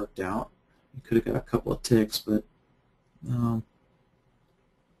short worked out. You could have got a couple of ticks, but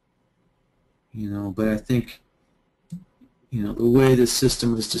but I think the way this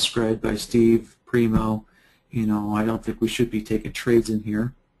system is described by Steve Primo, I don't think we should be taking trades in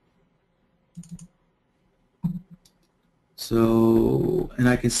here. So, and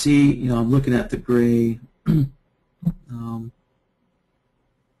I can see, I'm looking at the gray, looking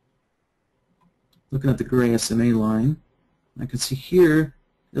at the gray SMA line. I can see here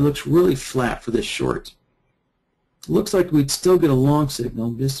it looks really flat for this short. It looks like we'd still get a long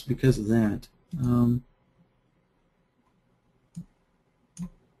signal just because of that.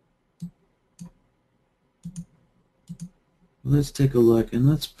 Let's take a look, and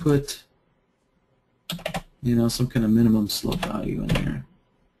let's put some kind of minimum slope value in there.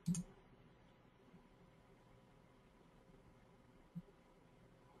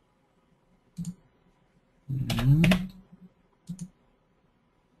 And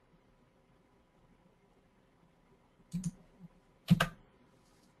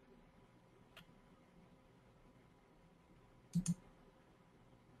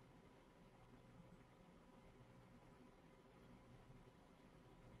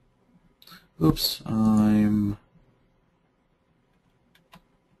oops, I'm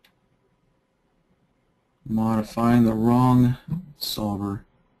modifying the wrong solver.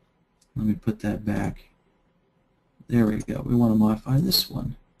 Let me put that back. There we go. We want to modify this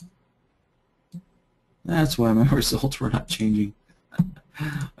one. That's why my results were not changing.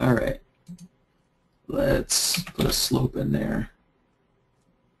 All right. Let's put a slope in there.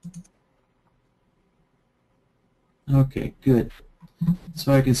 Okay, good.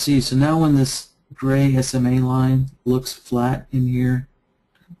 So I can see, so now when this gray SMA line looks flat in here,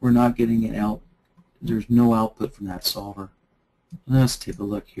 we're not getting it out. There's no output from that solver. Let's take a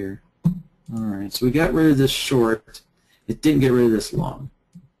look here. All right, so we got rid of this short. It didn't get rid of this long.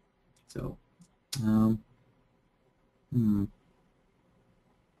 So, you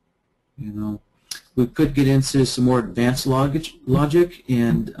know, we could get into some more advanced logic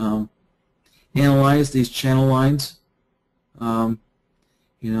and analyze these channel lines. You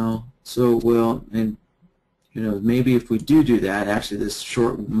know, so well, and you know, maybe if we do that, actually this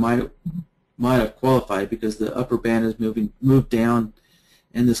short might have qualified because the upper band is moved down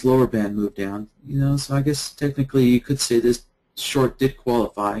and this lower band moved down. You know, so I guess technically you could say this short did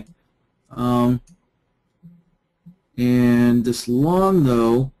qualify. And this long,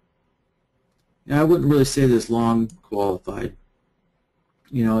 though, I wouldn't really say this long qualified,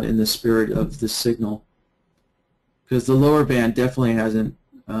 you know, in the spirit of the signal, because the lower band definitely hasn't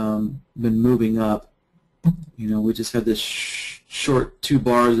been moving up. You know, we just have this short 2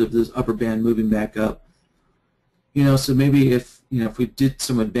 bars of this upper band moving back up. You know, so maybe if, you know, if we did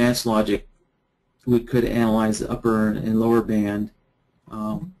some advanced logic, we could analyze the upper and lower band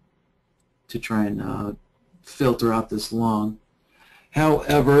to try and filter out this long.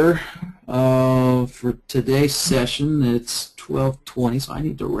 However, for today's session, it's 12:20, so I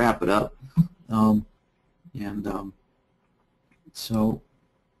need to wrap it up. So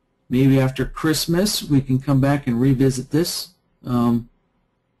maybe after Christmas we can come back and revisit this and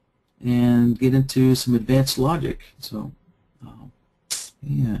get into some advanced logic. So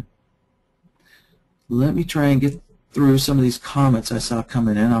yeah, let me try and get through some of these comments I saw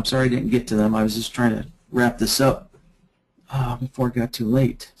coming in. I'm sorry I didn't get to them. I was just trying to wrap this up before it got too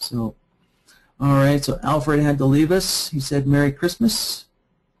late. So, all right, so Alfred had to leave us. He said Merry Christmas.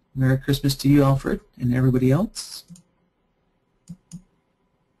 Merry Christmas to you, Alfred, and everybody else.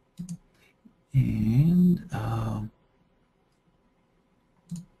 And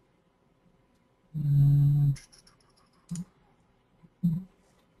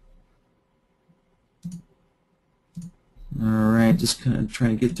all right, just kind of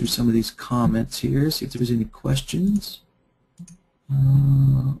trying to get through some of these comments here, see if there's any questions.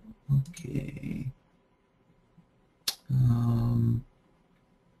 Okay.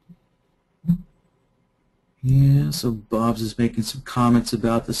 Yeah, so Bob's is making some comments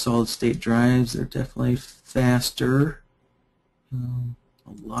about the solid-state drives. They're definitely faster,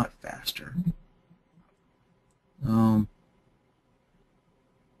 a lot faster.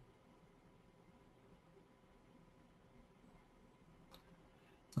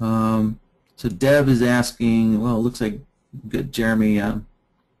 So Deb is asking, well, it looks like good, Jeremy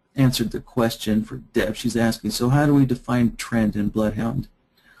answered the question for Deb. She's asking, so how do we define trend in BloodHound?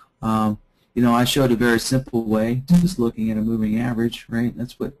 You know, I showed a very simple way, just looking at a moving average, right?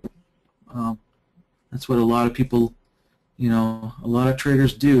 That's what a lot of people, you know, a lot of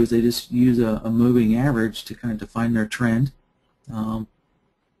traders do, is they just use a moving average to kind of define their trend. You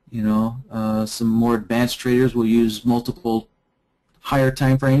know, some more advanced traders will use multiple higher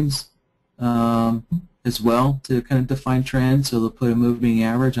time frames as well to kind of define trends. So they'll put a moving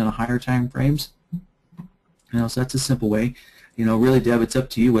average on a higher time frames. You know, so that's a simple way. You know, really, Deb, it's up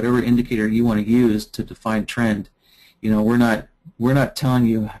to you. Whatever indicator you want to use to define trend. You know, we're not telling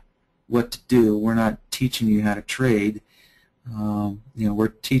you what to do. We're not teaching you how to trade. You know, we're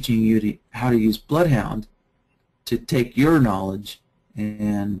teaching you how to use BloodHound to take your knowledge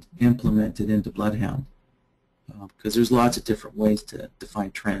and implement it into BloodHound. Because there's lots of different ways to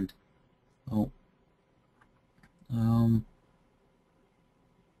define trend.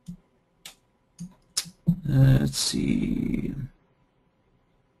 Let's see.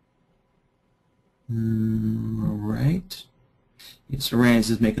 All right. So Randy's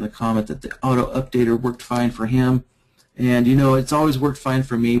just making the comment that the auto updater worked fine for him, and you know, it's always worked fine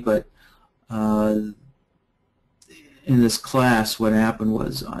for me. But in this class, what happened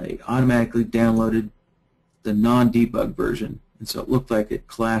was I automatically downloaded the non-debug version, and so it looked like it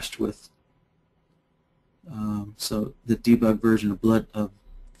clashed with so the debug version of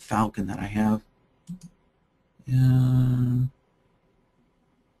Falcon that I have.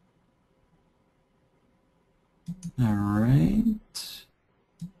 All right.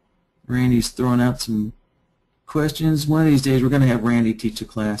 Randy's throwing out some questions. One of these days we're going to have Randy teach a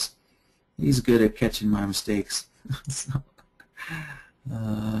class. He's good at catching my mistakes. So,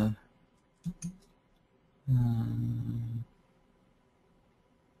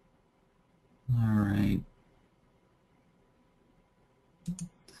 All right.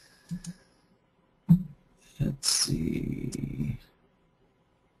 Let's see.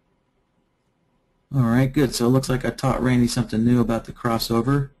 All right, good. So it looks like I taught Randy something new about the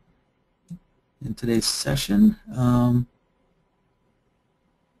crossover in today's session.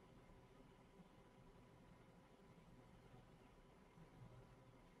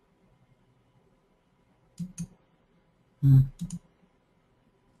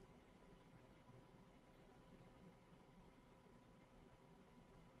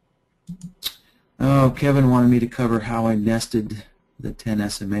 Oh, Kevin wanted me to cover how I nested the 10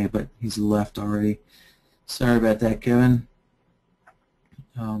 SMA, but he's left already. Sorry about that, Kevin.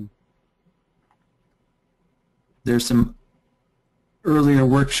 There's some earlier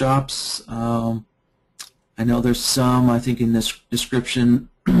workshops. I know there's some, I think, in this description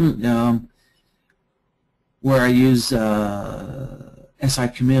where I use SI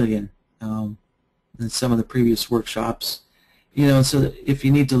Chameleon in some of the previous workshops. You know, so if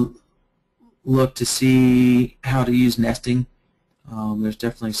you need to look to see how to use nesting, there's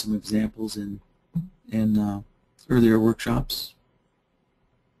definitely some examples in earlier workshops.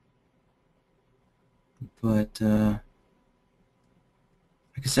 But I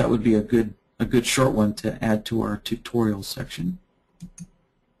guess that would be a good short one to add to our tutorial section.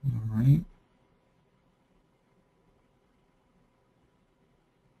 All right.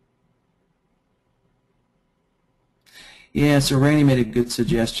 Yeah, so Randy made a good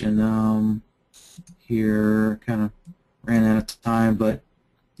suggestion here. Kind of ran out of time, but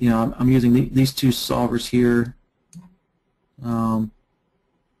you know, I'm using these two solvers here.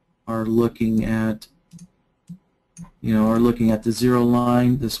 Are looking at the zero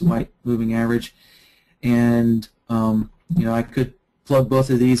line, this white moving average, and you know, I could plug both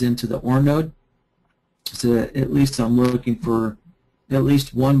of these into the OR node. So at least I'm looking for at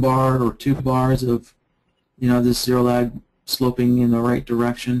least 1 bar or 2 bars of, you know, this zero lag sloping in the right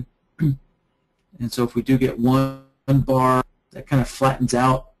direction. And so if we do get 1 bar that kind of flattens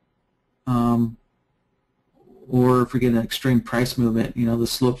out, or if we get an extreme price movement, you know, the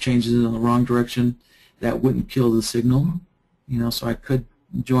slope changes in the wrong direction, that wouldn't kill the signal. You know, so I could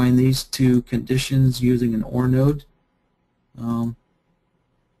join these two conditions using an OR node. So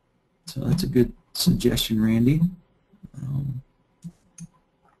that's a good suggestion, Randy.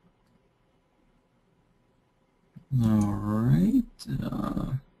 All right.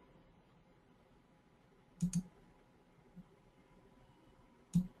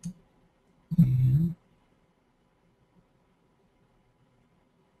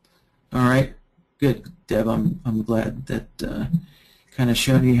 All right, good, Deb. I'm glad that kind of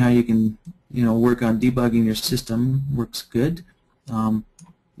showing you how you can, you know, work on debugging your system works good.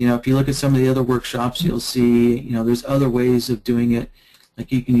 You know, if you look at some of the other workshops, you'll see, you know, there's other ways of doing it.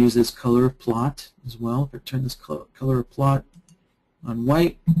 Like you can use this color plot as well. If I turn this color plot on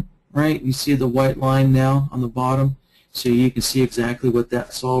white, right, you see the white line now on the bottom, so you can see exactly what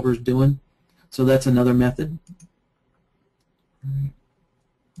that solver is doing. So that's another method.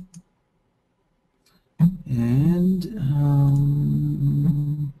 And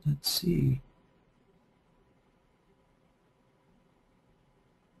let's see.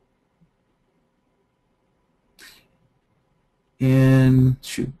 And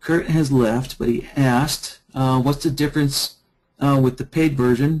shoot, Kurt has left, but he asked, what's the difference with the paid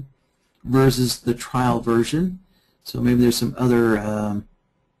version versus the trial version? So maybe there's some other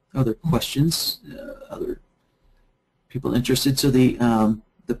questions, other people interested. So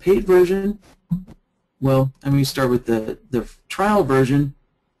the paid version, well, I'm going to start with the trial version.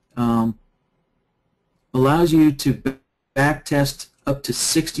 Allows you to back test up to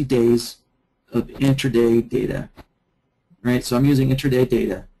 60 days of intraday data. Right, so I'm using intraday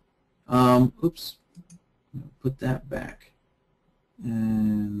data. Oops, put that back.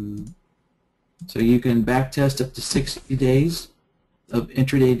 And so you can back test up to 60 days of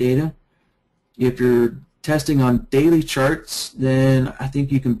intraday data. If you're testing on daily charts, then I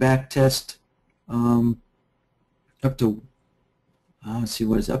think you can back test up to, let's see,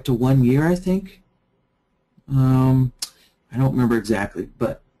 what is it, up to 1 year, I think. I don't remember exactly,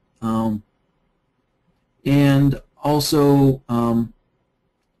 but and also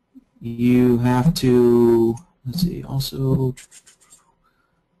you have to, let's see, also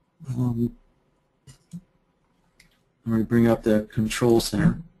let me bring up the control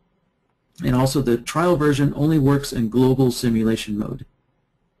center. And also the trial version only works in global simulation mode.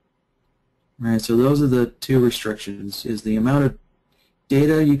 Right, so those are the two restrictions, is the amount of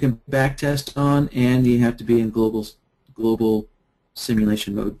data you can backtest on, and you have to be in global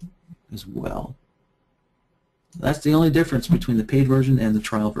simulation mode as well. That's the only difference between the paid version and the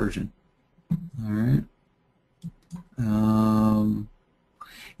trial version. All right.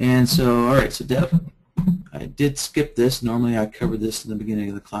 And so, all right, so Deb, I did skip this. Normally I cover this in the beginning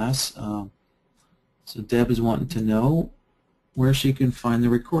of the class. So Deb is wanting to know where she can find the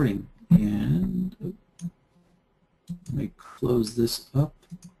recording. And let me close this up.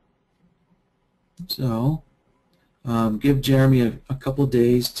 So give Jeremy a couple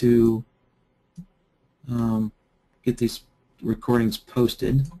days to get these recordings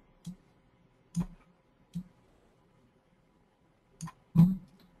posted.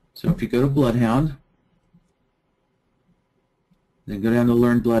 So if you go to BloodHound, then go down to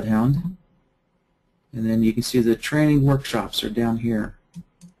Learn BloodHound, and then you can see the training workshops are down here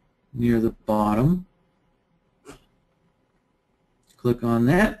near the bottom. Click on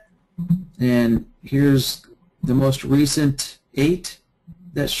that, and here's the most recent 8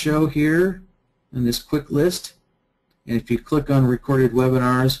 that show here in this quick list. And if you click on recorded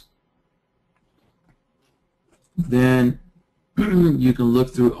webinars, then you can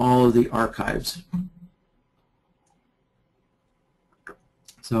look through all of the archives.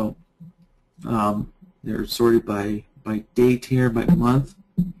 So they're sorted by date here, by month.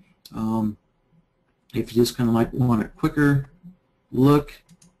 If you just kind of like want a quicker look,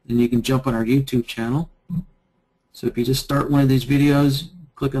 then you can jump on our YouTube channel. So if you just start one of these videos,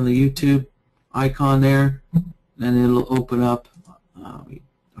 click on the YouTube icon there, and it'll open up.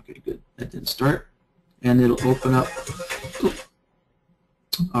 Okay, good. That didn't start. And it'll open up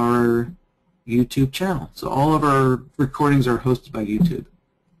our YouTube channel. So all of our recordings are hosted by YouTube.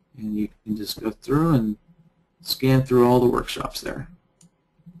 And you can just go through and scan through all the workshops there.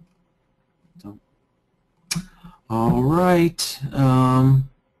 So, all right.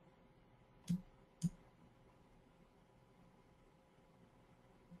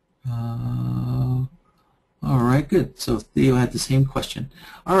 All right, good. So Theo had the same question.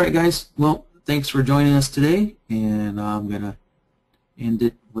 All right, guys. Well, thanks for joining us today, and I'm going to end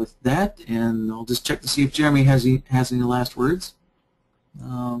it with that, and I'll just check to see if Jeremy has any last words.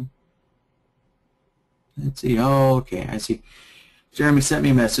 Let's see. Oh, okay, I see. Jeremy sent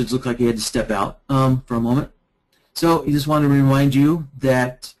me a message. Looked like he had to step out for a moment. So he just wanted to remind you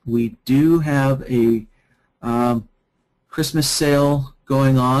that we do have a Christmas sale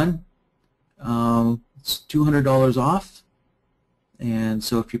going on. It's $200 off. And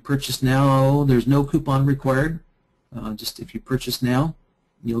so if you purchase now, there's no coupon required. Just if you purchase now,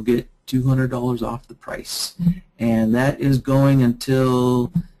 you'll get $200 off the price. And that is going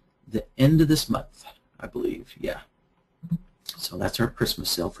until the end of this month, I believe. Yeah. So that's our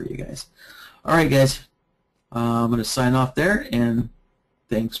Christmas sale for you guys. All right, guys. I'm going to sign off there, and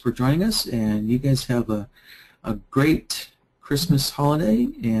thanks for joining us. And you guys have a great Christmas holiday,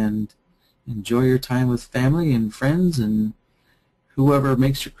 and enjoy your time with family and friends and whoever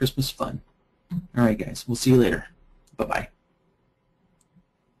makes your Christmas fun. All right, guys. We'll see you later. Bye-bye.